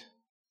want.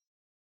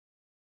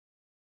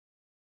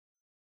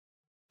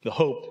 The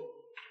hope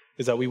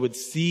is that we would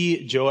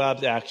see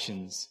Joab's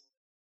actions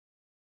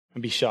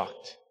and be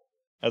shocked,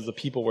 as the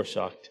people were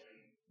shocked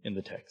in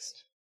the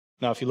text.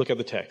 Now, if you look at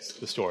the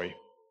text, the story,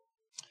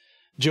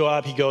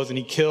 Joab, he goes and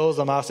he kills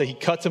Amasa. He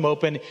cuts him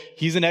open.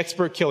 He's an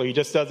expert killer. He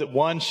just does it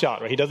one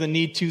shot, right? He doesn't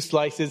need two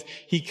slices.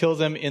 He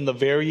kills him in the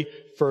very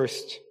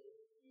first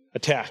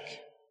attack.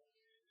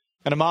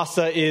 And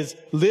Amasa is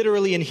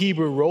literally in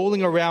Hebrew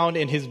rolling around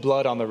in his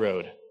blood on the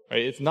road,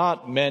 right? It's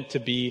not meant to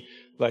be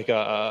like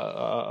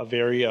a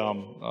very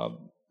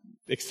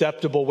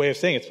acceptable way of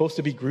saying it. It's supposed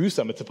to be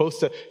gruesome. It's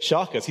supposed to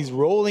shock us. He's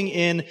rolling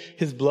in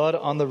his blood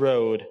on the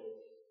road.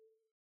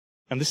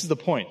 And this is the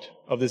point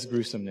of this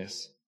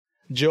gruesomeness.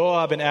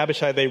 Joab and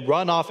Abishai, they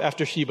run off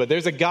after Sheba.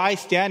 There's a guy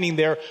standing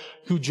there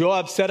who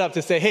Joab set up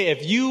to say, hey,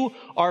 if you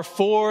are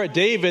for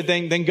David,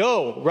 then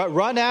go.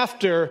 Run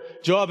after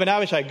Joab and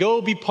Abishai.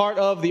 Go be part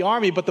of the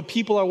army. But the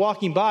people are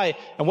walking by.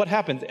 And what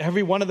happens?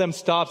 Every one of them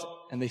stops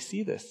and they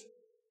see this.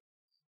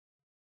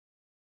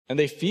 And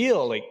they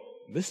feel like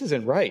this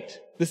isn't right.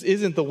 This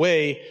isn't the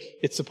way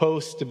it's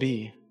supposed to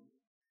be.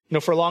 You know,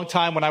 for a long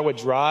time when I would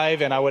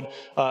drive and I would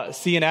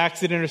see an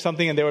accident or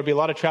something and there would be a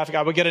lot of traffic,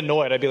 I would get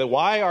annoyed. I'd be like,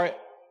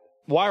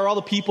 why are all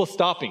the people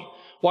stopping?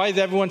 Why is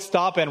everyone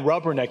stopping and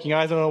rubbernecking? You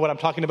guys don't know what I'm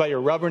talking about.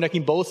 You're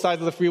rubbernecking. Both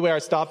sides of the freeway are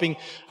stopping.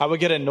 I would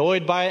get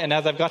annoyed by it. And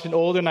as I've gotten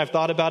older and I've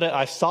thought about it,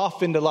 I've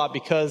softened a lot,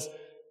 because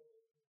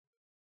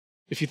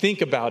if you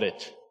think about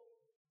it,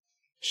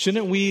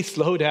 shouldn't we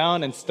slow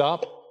down and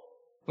stop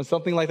when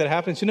something like that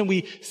happens? Shouldn't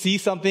we see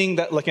something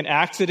that like an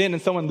accident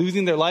and someone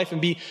losing their life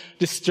and be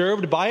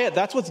disturbed by it?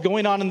 That's what's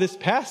going on in this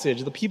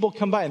passage. The people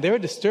come by and they're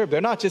disturbed.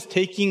 They're not just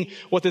taking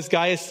what this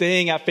guy is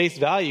saying at face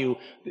value.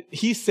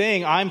 He's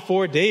saying, I'm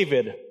for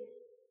David.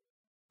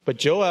 But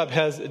Joab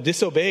has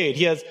disobeyed.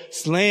 He has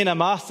slain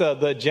Amasa,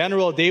 the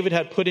general David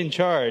had put in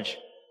charge.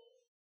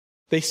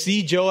 They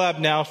see Joab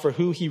now for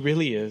who he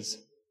really is.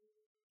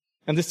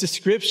 And this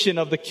description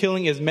of the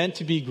killing is meant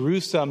to be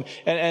gruesome.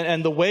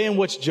 And the way in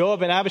which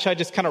Joab and Abishai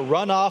just kind of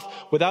run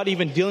off without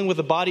even dealing with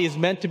the body is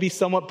meant to be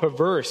somewhat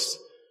perverse,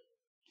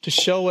 to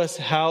show us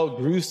how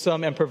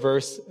gruesome and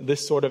perverse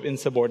this sort of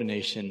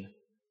insubordination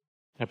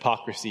and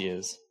hypocrisy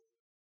is.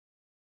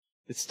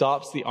 It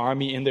stops the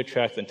army in their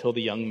tracks until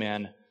the young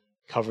man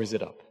covers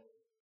it up,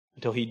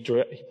 until he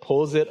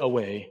pulls it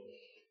away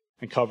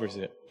and covers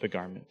it with the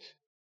garment.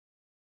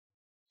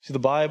 See, the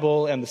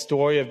Bible and the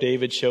story of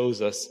David shows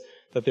us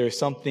that there is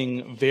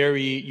something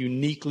very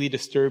uniquely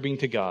disturbing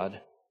to God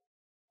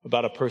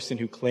about a person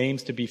who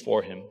claims to be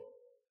for him,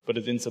 but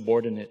is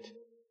insubordinate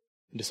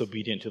and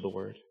disobedient to the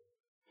word.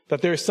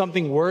 That there is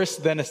something worse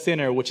than a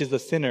sinner, which is a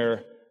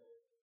sinner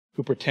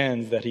who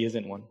pretends that he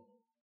isn't one,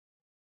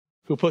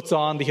 who puts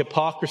on the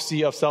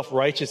hypocrisy of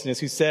self-righteousness,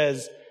 who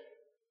says,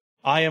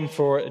 I am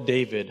for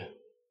David,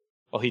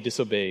 while he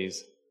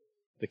disobeys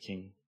the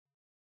king.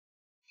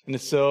 And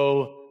it's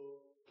so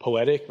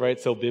poetic, right?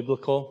 So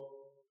biblical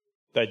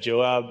that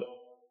Joab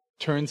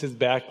turns his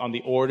back on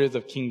the orders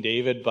of King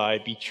David by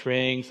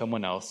betraying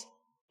someone else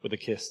with a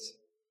kiss.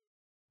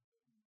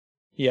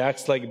 He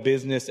acts like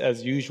business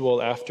as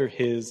usual after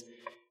his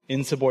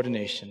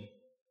insubordination.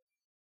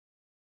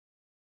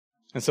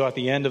 And so at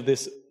the end of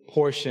this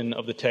portion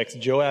of the text,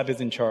 Joab is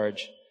in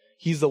charge.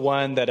 He's the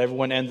one that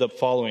everyone ends up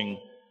following.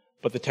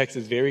 But the text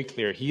is very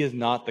clear. He is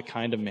not the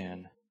kind of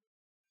man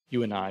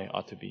you and I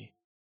ought to be.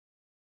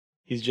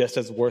 He's just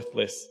as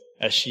worthless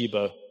as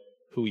Sheba,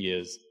 who he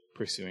is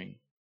pursuing.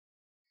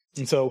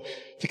 And so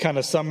to kind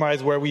of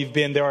summarize where we've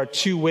been, there are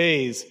two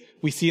ways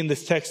we see in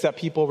this text that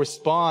people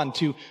respond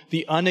to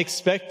the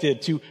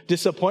unexpected, to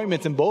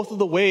disappointments, and both of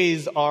the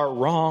ways are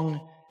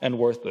wrong and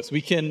worthless.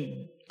 We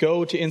can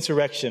go to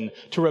insurrection,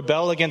 to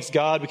rebel against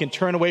God. We can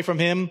turn away from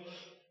him,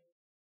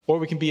 or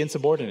we can be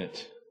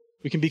insubordinate.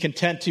 We can be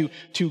content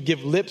to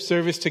give lip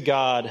service to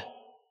God,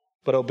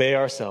 but obey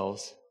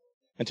ourselves,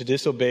 and to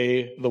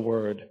disobey the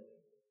word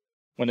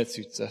when it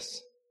suits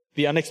us.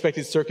 The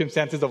unexpected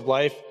circumstances of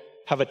life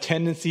have a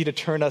tendency to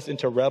turn us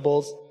into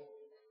rebels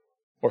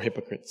or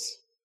hypocrites.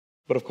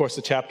 But of course,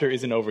 the chapter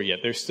isn't over yet.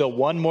 There's still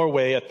one more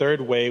way, a third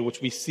way,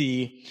 which we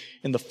see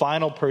in the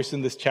final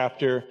person this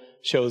chapter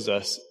shows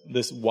us,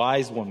 this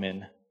wise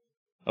woman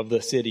of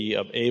the city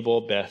of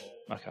Abel Beth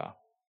Maachah.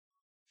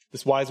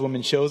 This wise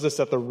woman shows us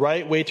that the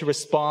right way to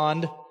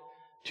respond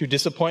to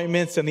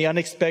disappointments and the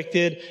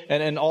unexpected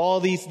and all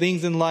these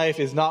things in life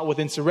is not with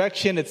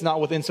insurrection, it's not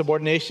with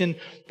insubordination,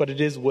 but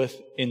it is with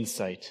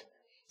insight.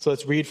 So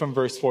let's read from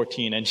verse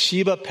 14. And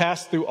Sheba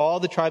passed through all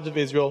the tribes of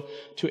Israel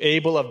to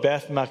Abel of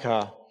Beth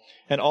Maachah,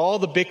 and all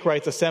the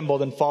Bichrites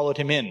assembled and followed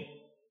him in.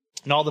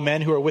 And all the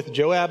men who were with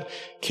Joab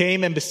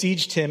came and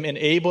besieged him in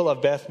Abel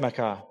of Beth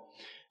Maachah.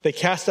 They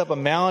cast up a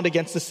mound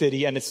against the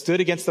city, and it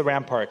stood against the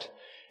rampart,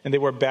 and they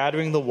were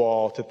battering the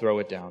wall to throw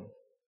it down.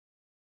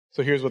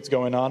 So here's what's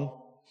going on.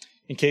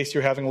 In case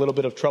you're having a little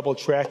bit of trouble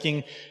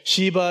tracking,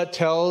 Sheba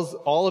tells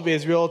all of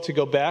Israel to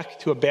go back,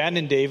 to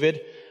abandon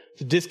David,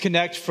 to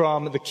disconnect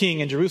from the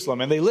king in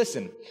Jerusalem. And they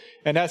listen.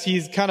 And as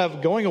he's kind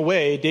of going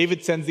away,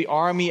 David sends the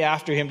army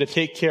after him to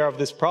take care of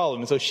this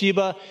problem. And so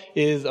Sheba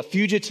is a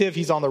fugitive.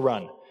 He's on the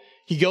run.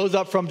 He goes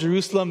up from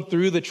Jerusalem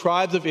through the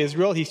tribes of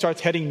Israel. He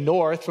starts heading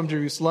north from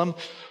Jerusalem.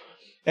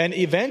 And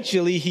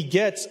eventually he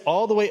gets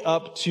all the way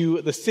up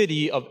to the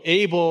city of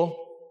Abel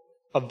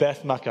of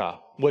Beth Maachah,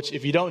 which,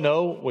 if you don't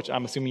know, which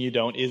I'm assuming you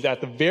don't, is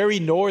at the very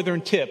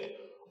northern tip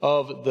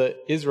of the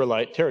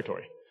Israelite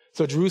territory.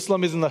 So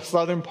Jerusalem is in the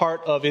southern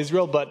part of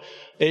Israel, but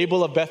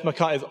Abel of Beth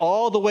Maachah is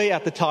all the way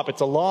at the top.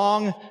 It's a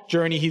long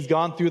journey. He's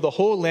gone through the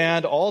whole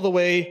land, all the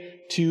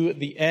way to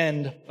the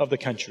end of the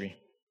country.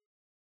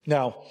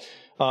 Now,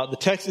 the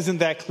text isn't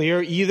that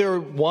clear. Either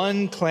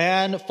one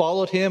clan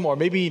followed him, or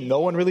maybe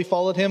no one really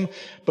followed him.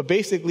 But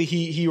basically,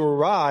 he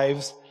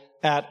arrives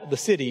at the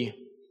city,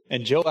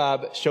 and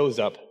Joab shows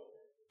up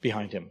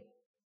behind him.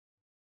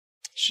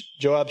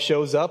 Joab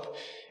shows up,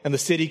 and the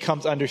city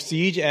comes under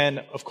siege. And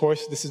of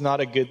course, this is not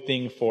a good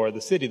thing for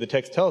the city. The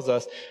text tells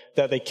us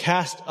that they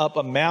cast up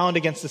a mound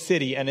against the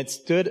city, and it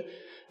stood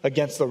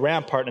against the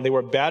rampart, and they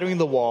were battering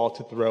the wall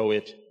to throw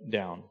it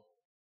down.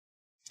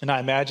 And I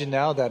imagine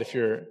now that if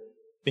you're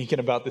thinking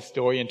about this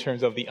story in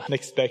terms of the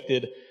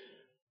unexpected,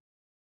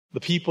 the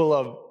people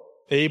of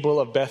Abel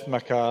of Beth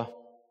Maachah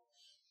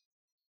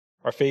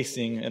are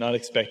facing an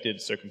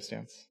unexpected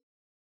circumstance.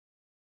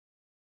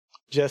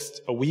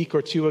 Just a week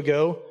or two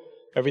ago,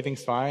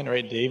 everything's fine,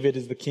 right? David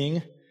is the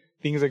king.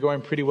 Things are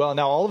going pretty well.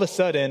 Now, all of a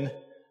sudden,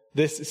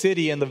 this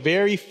city in the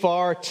very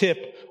far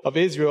tip of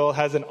Israel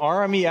has an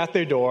army at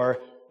their door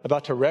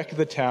about to wreck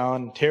the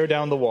town, tear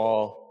down the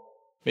wall,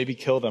 maybe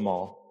kill them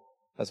all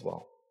as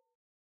well.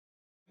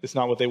 It's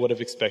not what they would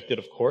have expected,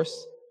 of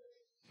course.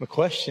 The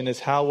question is,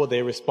 how will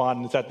they respond?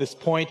 And it's at this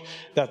point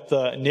that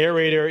the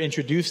narrator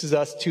introduces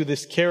us to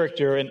this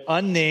character, an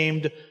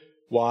unnamed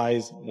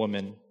wise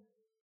woman.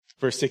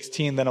 Verse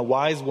 16, then a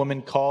wise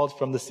woman called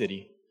from the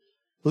city,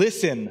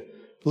 Listen,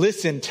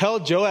 tell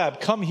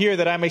Joab, come here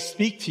that I may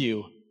speak to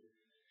you.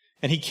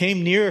 And he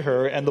came near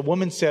her, and the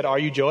woman said, Are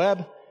you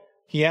Joab?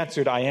 He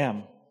answered, I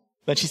am.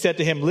 Then she said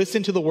to him,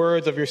 Listen to the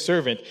words of your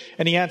servant.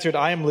 And he answered,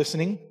 I am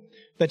listening.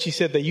 Then she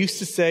said, They used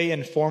to say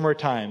in former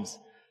times,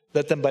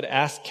 Let them but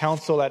ask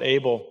counsel at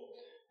Abel.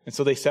 And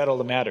so they settled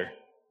the matter.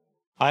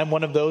 I am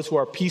one of those who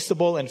are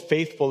peaceable and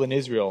faithful in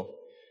Israel.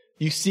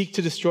 You seek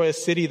to destroy a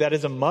city that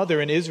is a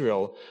mother in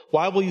Israel.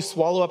 Why will you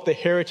swallow up the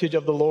heritage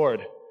of the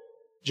Lord?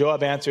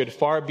 Joab answered,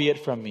 Far be it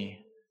from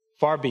me.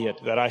 Far be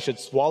it that I should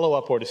swallow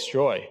up or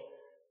destroy.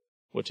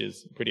 Which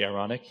is pretty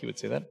ironic, he would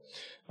say that.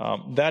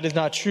 That is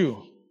not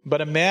true.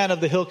 But a man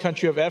of the hill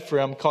country of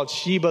Ephraim called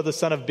Sheba the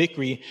son of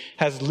Bichri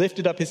has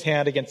lifted up his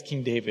hand against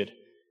King David.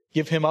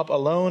 Give him up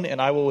alone,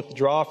 and I will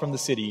withdraw from the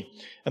city.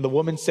 And the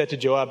woman said to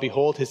Joab,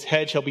 Behold, his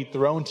head shall be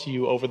thrown to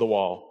you over the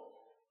wall.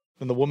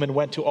 Then the woman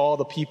went to all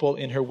the people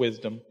in her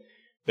wisdom.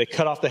 They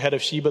cut off the head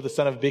of Sheba, the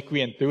son of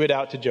Bichri, and threw it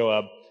out to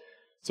Joab.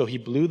 So he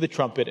blew the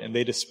trumpet, and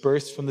they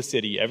dispersed from the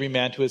city, every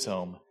man to his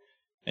home.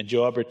 And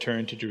Joab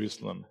returned to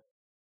Jerusalem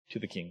to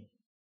the king.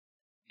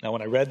 Now,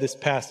 when I read this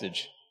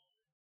passage,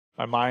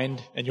 my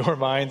mind and your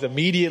minds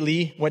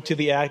immediately went to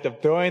the act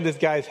of throwing this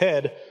guy's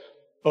head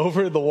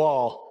over the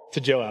wall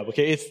to Joab.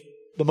 Okay, it's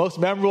the most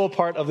memorable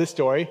part of this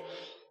story,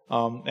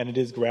 and it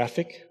is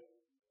graphic.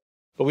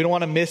 But we don't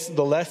want to miss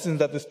the lessons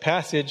that this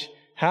passage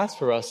has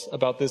for us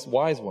about this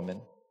wise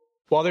woman.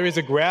 While there is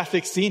a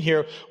graphic scene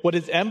here, what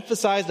is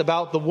emphasized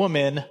about the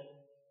woman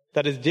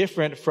that is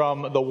different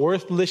from the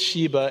worthless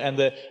Sheba and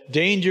the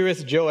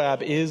dangerous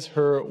Joab is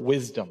her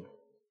wisdom.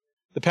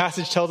 The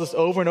passage tells us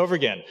over and over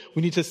again,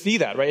 we need to see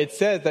that, right? It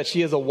says that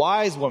she is a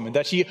wise woman,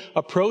 that she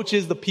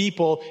approaches the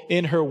people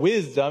in her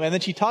wisdom, and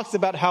then she talks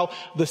about how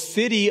the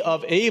city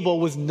of Abel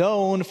was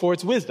known for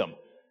its wisdom.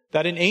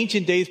 That in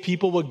ancient days,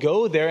 people would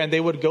go there, and they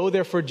would go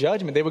there for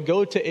judgment. They would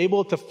go to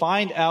Abel to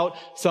find out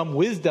some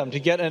wisdom, to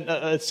get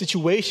a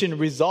situation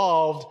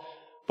resolved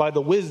by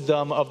the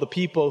wisdom of the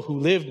people who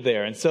lived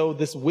there. And so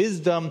this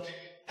wisdom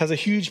has a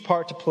huge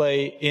part to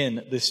play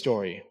in this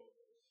story.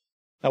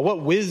 Now,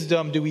 what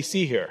wisdom do we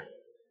see here?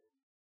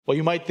 Well,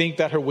 you might think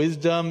that her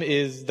wisdom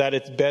is that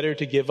it's better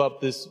to give up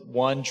this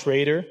one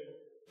traitor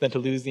than to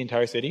lose the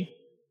entire city.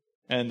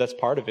 And that's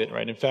part of it,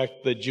 right? In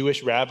fact, the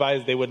Jewish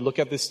rabbis, they would look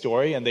at this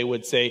story and they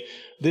would say,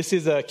 this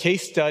is a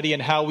case study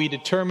in how we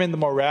determine the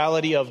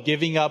morality of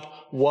giving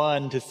up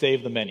one to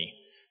save the many,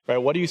 right?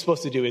 What are you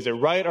supposed to do? Is it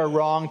right or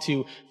wrong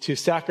to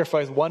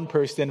sacrifice one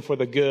person for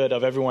the good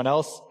of everyone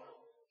else?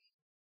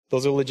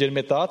 Those are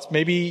legitimate thoughts.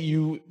 Maybe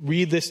you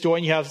read this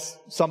story and you have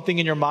something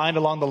in your mind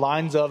along the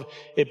lines of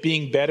it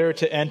being better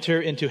to enter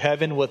into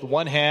heaven with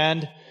one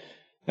hand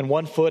and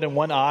one foot and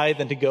one eye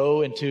than to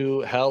go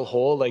into hell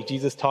whole, like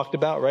Jesus talked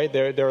about, right?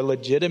 There are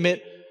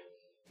legitimate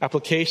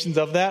applications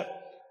of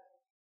that.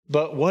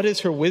 But what is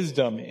her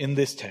wisdom in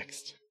this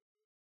text?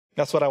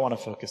 That's what I want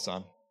to focus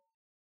on.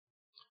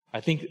 I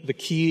think the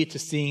key to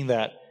seeing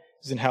that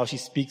is in how she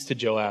speaks to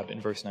Joab in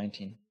verse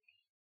 19.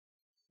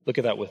 Look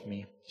at that with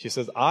me. She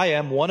says, I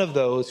am one of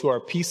those who are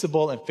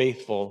peaceable and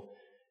faithful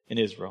in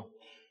Israel.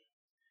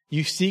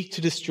 You seek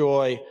to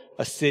destroy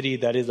a city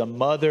that is a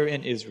mother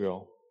in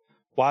Israel.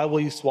 Why will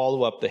you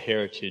swallow up the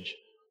heritage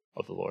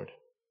of the Lord?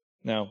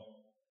 Now,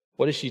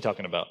 what is she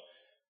talking about?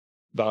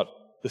 About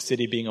the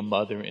city being a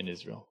mother in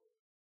Israel.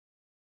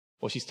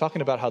 Well, she's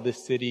talking about how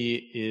this city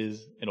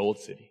is an old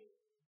city.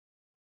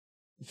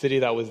 A city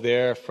that was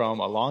there from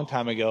a long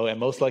time ago, and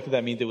most likely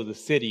that means it was a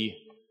city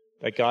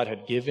that God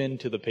had given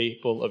to the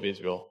people of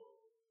Israel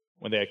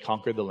when they had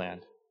conquered the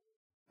land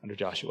under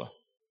Joshua.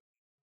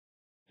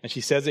 And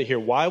she says it here,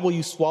 why will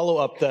you swallow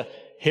up the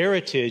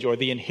heritage or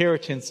the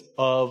inheritance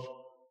of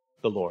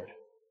the Lord?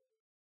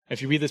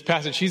 If you read this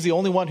passage, she's the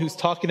only one who's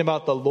talking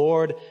about the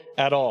Lord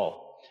at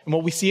all. And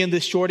what we see in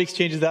this short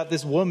exchange is that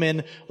this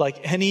woman, like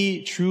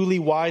any truly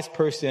wise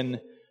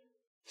person,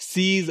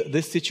 sees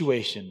this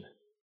situation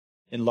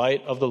in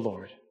light of the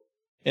Lord,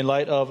 in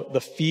light of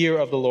the fear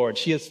of the Lord.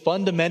 She is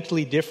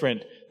fundamentally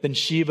different than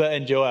Sheba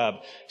and Joab.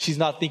 She's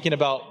not thinking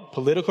about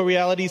political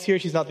realities here.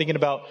 She's not thinking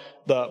about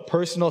the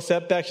personal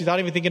setback. She's not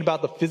even thinking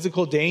about the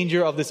physical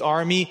danger of this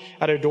army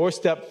at her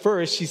doorstep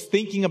first. She's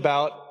thinking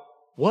about,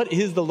 what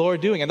is the Lord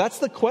doing? And that's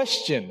the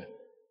question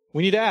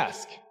we need to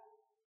ask.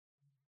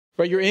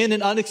 Right? You're in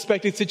an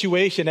unexpected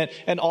situation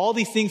and all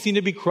these things seem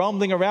to be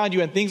crumbling around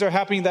you and things are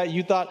happening that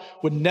you thought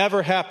would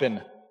never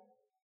happen.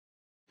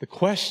 The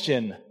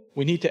question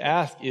we need to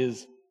ask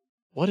is,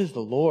 what is the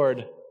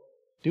Lord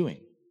doing?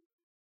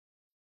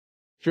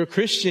 If you're a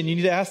Christian, you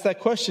need to ask that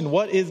question.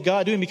 What is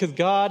God doing? Because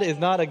God is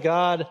not a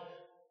God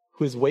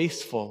who is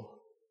wasteful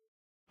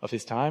of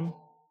his time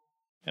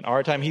and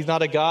our time. He's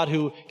not a God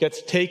who gets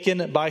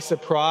taken by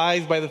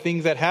surprise by the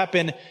things that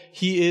happen.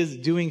 He is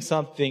doing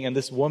something, and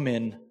this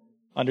woman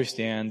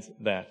understands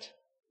that.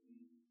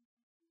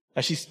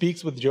 As she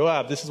speaks with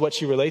Joab, this is what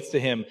she relates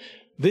to him.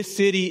 This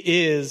city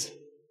is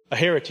a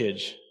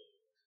heritage.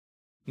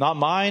 Not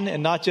mine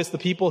and not just the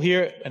people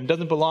here, and it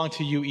doesn't belong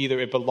to you either.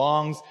 It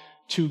belongs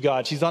to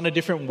God. She's on a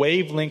different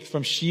wavelength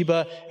from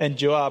Sheba and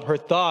Joab. Her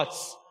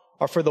thoughts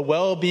are for the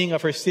well-being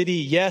of her city,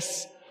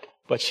 yes,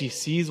 but she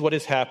sees what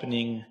is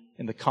happening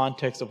in the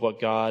context of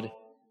what God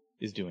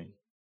is doing.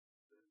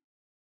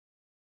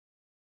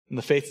 In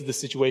the face of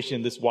this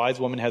situation, this wise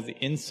woman has the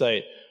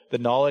insight, the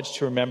knowledge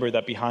to remember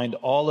that behind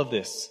all of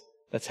this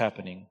that's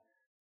happening,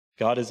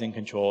 God is in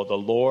control. The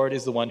Lord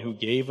is the one who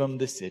gave him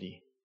this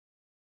city.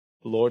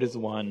 The Lord is the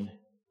one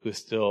who is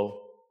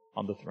still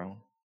on the throne.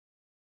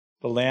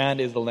 The land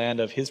is the land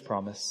of his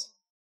promise.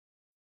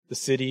 The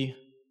city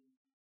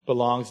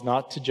belongs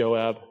not to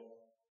Joab,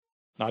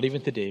 not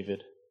even to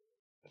David,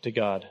 but to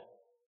God.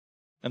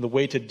 And the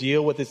way to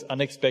deal with this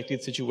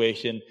unexpected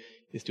situation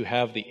is to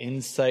have the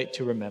insight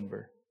to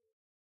remember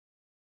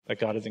that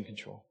God is in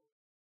control.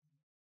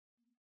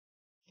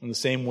 In the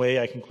same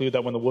way, I conclude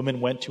that when the woman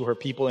went to her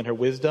people in her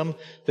wisdom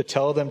to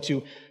tell them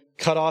to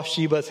cut off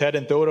Sheba's head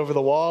and throw it over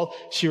the wall,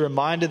 she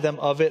reminded them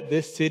of it.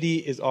 This city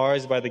is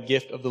ours by the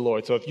gift of the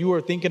Lord. So if you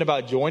were thinking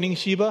about joining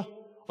Sheba,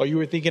 or you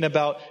were thinking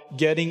about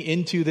getting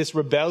into this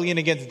rebellion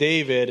against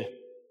David,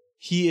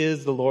 he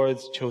is the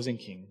Lord's chosen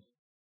king.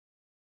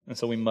 And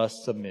so we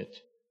must submit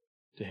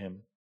to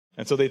him.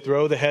 And so they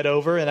throw the head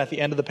over, and at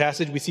the end of the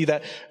passage, we see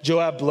that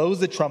Joab blows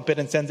the trumpet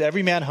and sends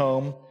every man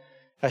home,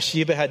 as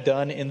Sheba had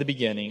done in the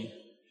beginning,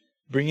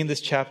 bringing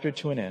this chapter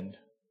to an end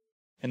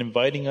and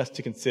inviting us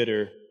to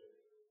consider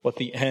what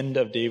the end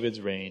of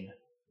David's reign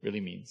really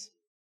means.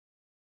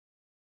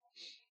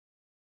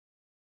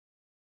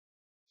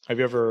 Have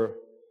you ever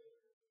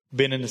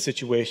been in a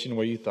situation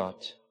where you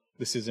thought,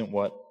 this isn't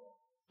what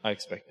I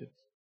expected?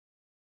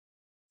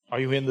 Are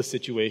you in the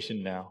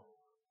situation now?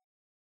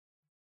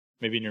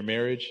 Maybe in your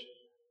marriage,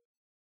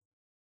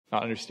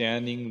 not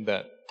understanding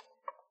that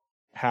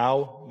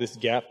how this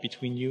gap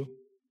between you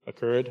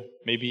occurred.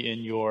 Maybe in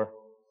your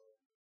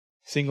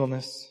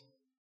singleness,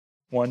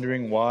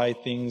 wondering why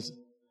things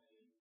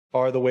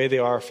are the way they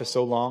are for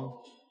so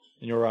long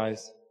in your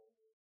eyes.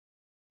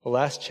 The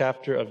last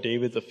chapter of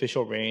David's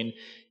official reign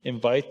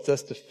invites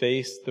us to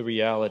face the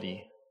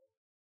reality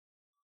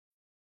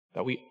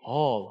that we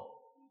all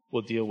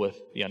will deal with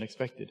the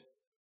unexpected.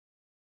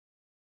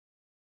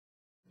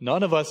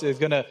 None of us is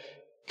going to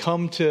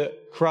come to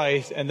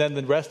Christ and then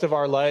the rest of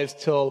our lives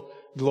till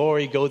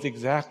glory goes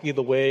exactly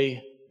the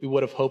way we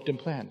would have hoped and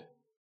planned.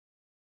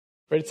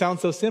 Right? It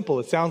sounds so simple.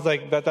 It sounds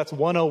like that's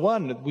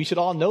 101. We should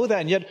all know that,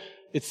 and yet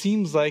it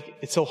seems like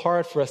it's so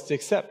hard for us to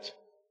accept.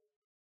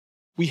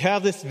 We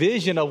have this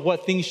vision of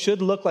what things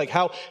should look like,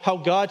 how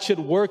God should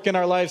work in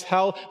our lives,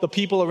 how the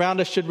people around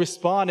us should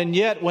respond, and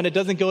yet when it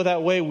doesn't go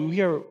that way,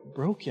 we are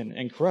broken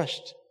and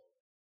crushed.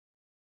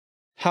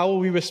 How will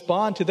we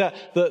respond to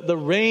that? The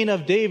reign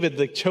of David,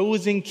 the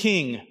chosen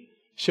king,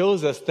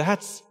 shows us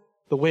that's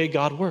the way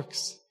God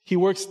works. He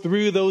works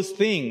through those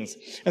things.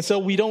 And so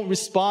we don't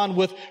respond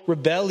with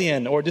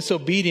rebellion or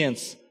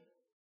disobedience,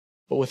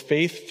 but with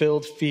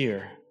faith-filled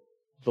fear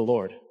of the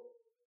Lord.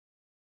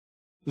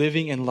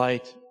 Living in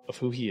light of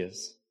who he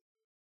is.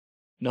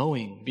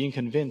 Knowing, being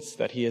convinced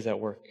that he is at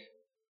work.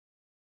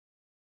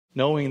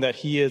 Knowing that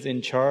he is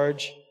in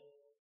charge,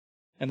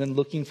 and then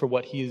looking for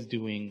what he is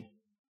doing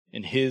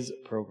in his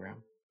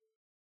program.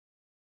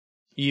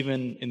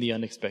 Even in the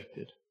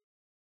unexpected.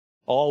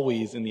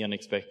 Always in the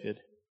unexpected,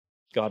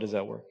 God is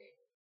at work.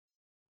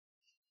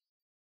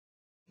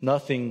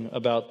 Nothing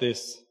about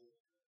this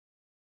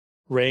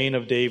reign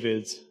of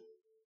David's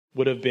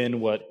would have been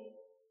what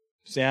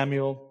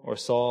Samuel or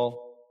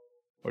Saul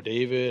or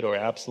David or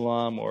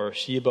Absalom or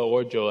Sheba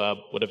or Joab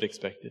would have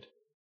expected.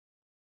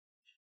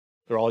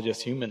 They're all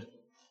just human.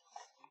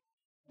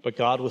 But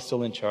God was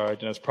still in charge.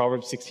 And as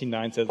Proverbs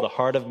 16:9 says, the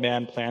heart of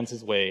man plans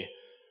his way,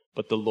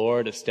 but the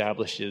Lord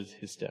establishes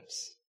his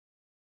steps.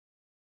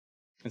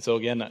 And so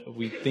again,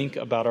 we think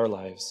about our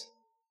lives.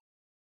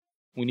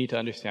 We need to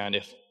understand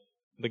if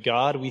the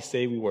God we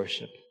say we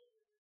worship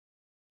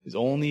is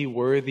only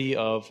worthy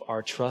of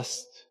our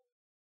trust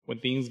when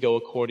things go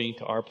according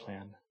to our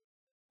plan,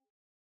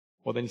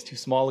 well, then he's too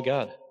small a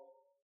God.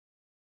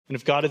 And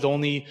if God is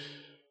only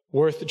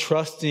worth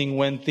trusting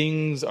when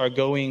things are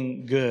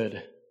going good,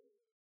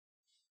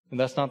 then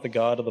that's not the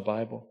God of the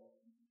Bible.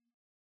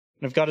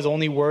 And if God is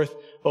only worth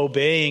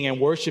obeying and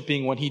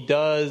worshiping when he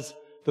does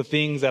the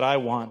things that I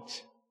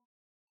want,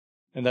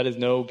 then that is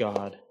no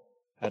God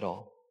at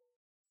all.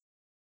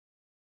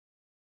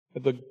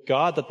 The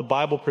God that the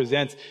Bible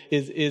presents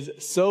is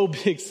so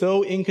big,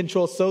 so in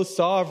control, so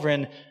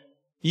sovereign,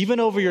 even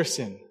over your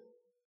sin,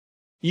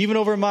 even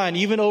over mine,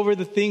 even over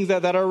the things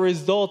that are a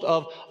result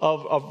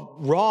of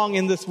wrong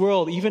in this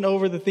world, even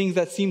over the things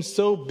that seem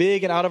so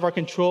big and out of our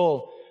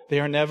control. They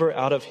are never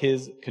out of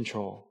his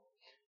control.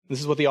 This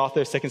is what the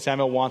author of 2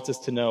 Samuel wants us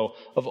to know.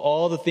 Of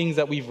all the things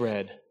that we've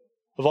read,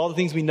 of all the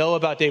things we know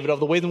about David, of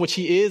the ways in which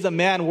he is a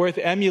man worth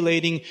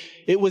emulating,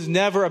 it was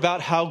never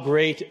about how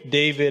great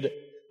David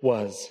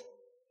was.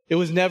 It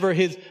was never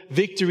his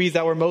victories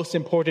that were most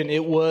important.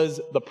 It was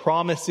the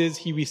promises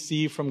he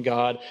received from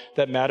God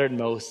that mattered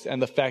most,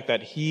 and the fact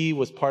that he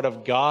was part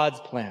of God's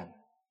plan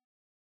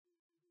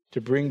to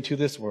bring to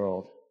this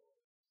world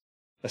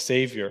a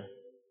Savior,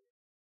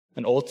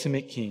 an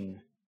ultimate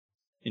king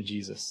in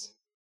Jesus.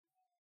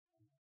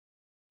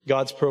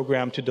 God's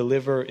program to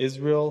deliver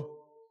Israel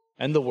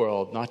and the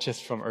world, not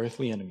just from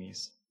earthly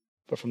enemies,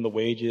 but from the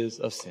wages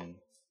of sin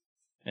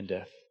and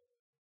death.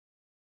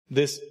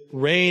 This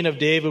reign of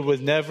David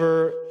was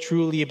never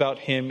truly about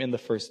him in the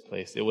first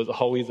place. It was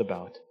always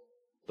about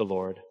the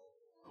Lord,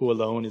 who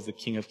alone is the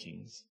King of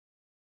Kings.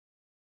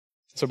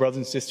 So, brothers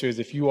and sisters,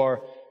 if you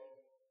are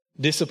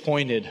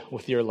disappointed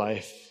with your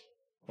life,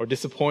 or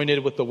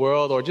disappointed with the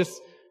world, or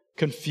just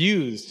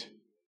confused,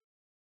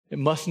 it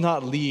must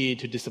not lead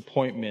to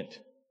disappointment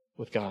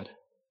with God,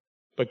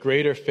 but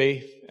greater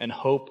faith and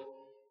hope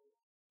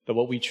that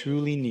what we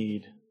truly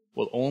need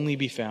will only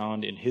be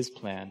found in his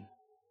plan,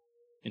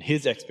 in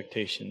his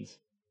expectations,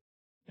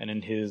 and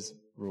in his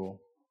rule.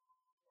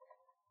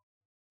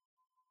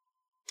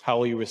 How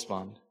will you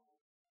respond?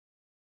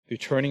 through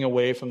turning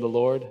away from the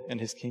Lord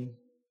and his King,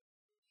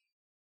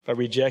 by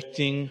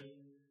rejecting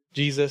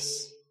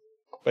Jesus,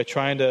 by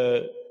trying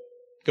to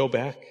go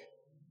back?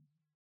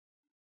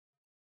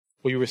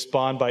 Will you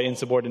respond by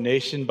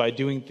insubordination, by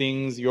doing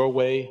things your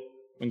way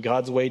when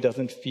God's way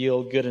doesn't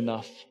feel good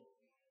enough,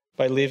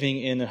 by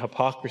living in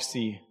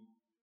hypocrisy,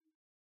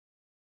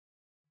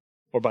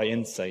 or by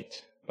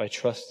insight, by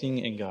trusting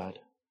in God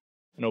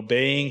and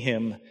obeying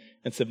him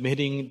and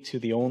submitting to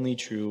the only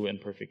true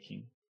and perfect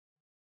King?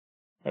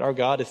 But our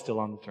God is still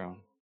on the throne.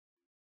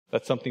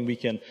 That's something we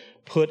can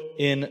put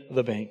in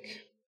the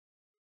bank.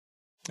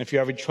 If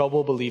you're having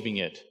trouble believing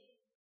it,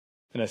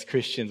 then as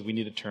Christians, we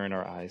need to turn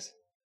our eyes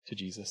to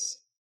Jesus.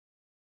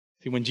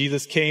 See, when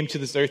Jesus came to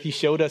this earth, he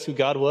showed us who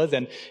God was.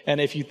 And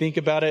if you think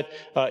about it,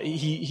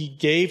 he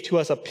gave to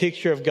us a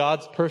picture of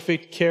God's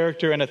perfect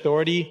character and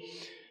authority.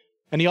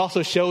 And he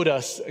also showed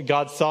us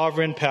God's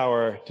sovereign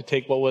power to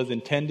take what was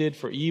intended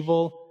for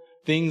evil,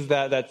 things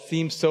that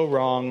seemed so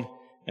wrong,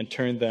 and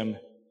turn them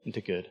into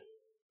good.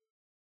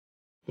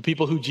 The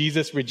people who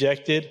Jesus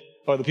rejected,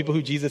 or the people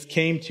who Jesus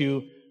came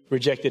to,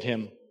 rejected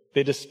him.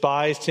 They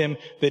despised him.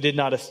 They did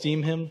not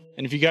esteem him.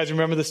 And if you guys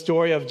remember the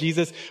story of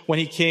Jesus, when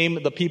he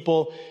came, the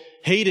people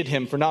hated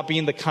him for not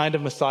being the kind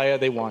of Messiah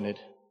they wanted.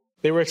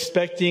 They were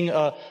expecting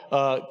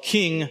a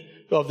king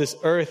of this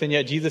earth, and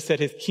yet Jesus said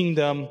his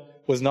kingdom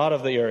was not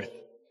of the earth.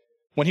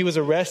 When he was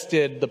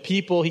arrested, the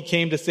people he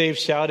came to save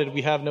shouted,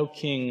 "We have no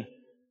king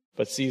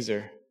but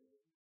Caesar."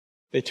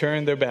 They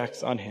turned their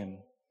backs on him.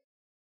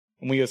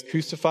 And when he was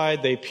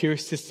crucified, they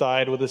pierced his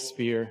side with a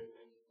spear.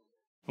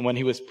 And when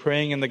he was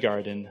praying in the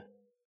garden,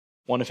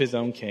 one of his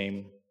own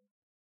came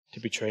to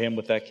betray him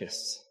with that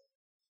kiss.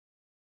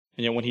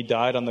 And yet when he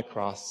died on the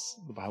cross,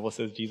 the Bible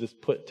says Jesus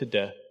put to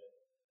death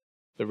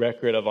the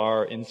record of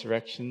our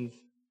insurrections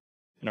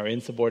and our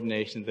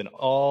insubordinations and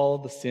all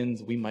the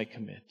sins we might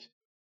commit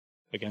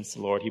against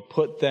the Lord. He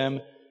put them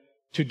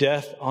to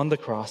death on the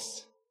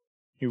cross.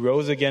 He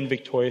rose again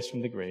victorious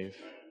from the grave.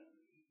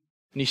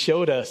 And he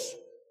showed us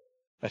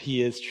that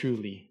he is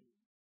truly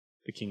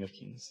the King of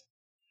Kings.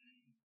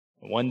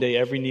 One day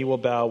every knee will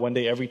bow. One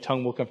day every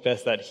tongue will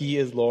confess that he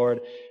is Lord.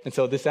 And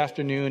so this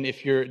afternoon,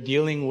 if you're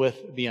dealing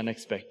with the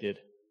unexpected,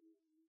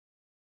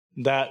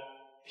 that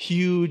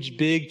huge,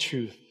 big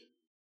truth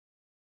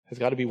has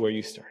got to be where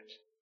you start.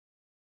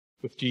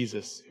 With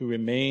Jesus, who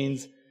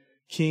remains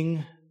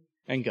King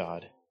and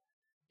God,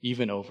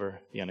 even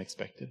over the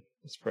unexpected.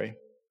 Let's pray.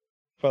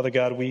 Father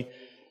God, we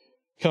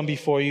come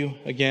before you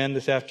again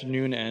this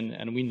afternoon,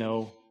 and we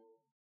know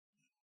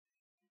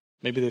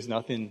maybe there's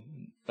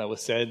nothing that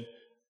was said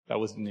that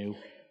was new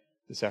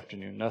this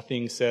afternoon.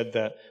 Nothing said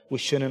that we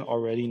shouldn't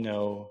already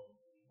know.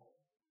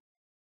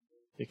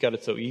 God,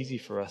 it's so easy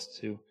for us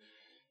to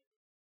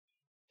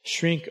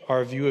shrink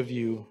our view of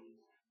you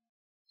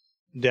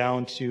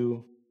down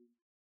to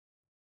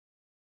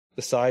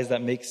the size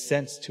that makes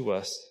sense to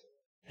us.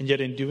 And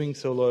yet in doing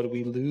so, Lord,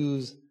 we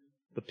lose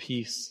the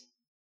peace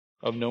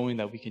of knowing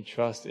that we can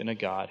trust in a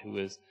God who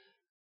is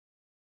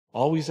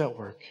always at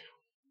work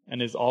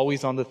and is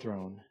always on the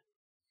throne,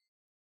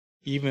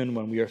 even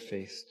when we are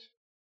faced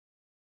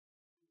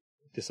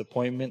with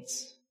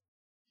disappointments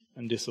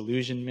and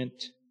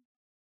disillusionment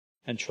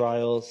and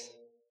trials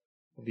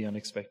of the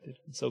unexpected.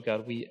 And so,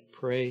 God, we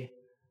pray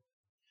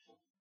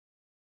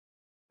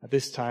at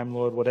this time,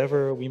 Lord,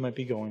 whatever we might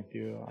be going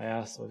through, I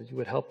ask, Lord, that you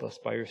would help us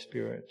by your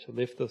Spirit to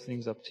lift those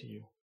things up to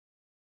you.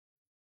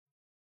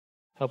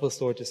 Help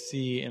us, Lord, to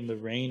see in the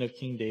reign of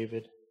King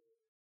David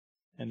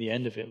and the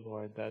end of it,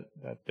 Lord,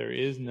 that there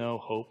is no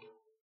hope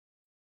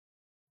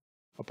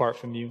apart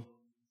from you.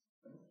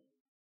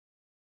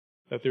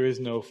 That there is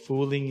no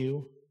fooling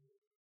you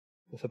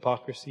with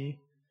hypocrisy,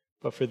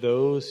 but for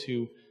those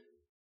who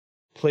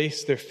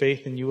place their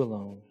faith in you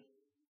alone,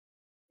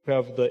 who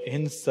have the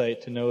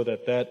insight to know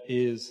that that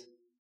is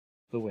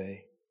the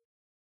way,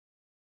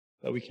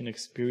 that we can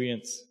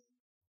experience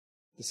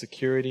the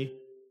security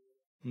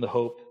and the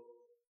hope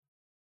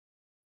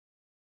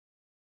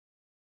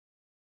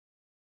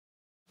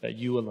that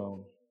you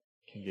alone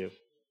can give.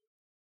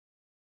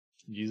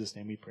 In Jesus'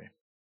 name we pray.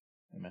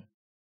 Amen.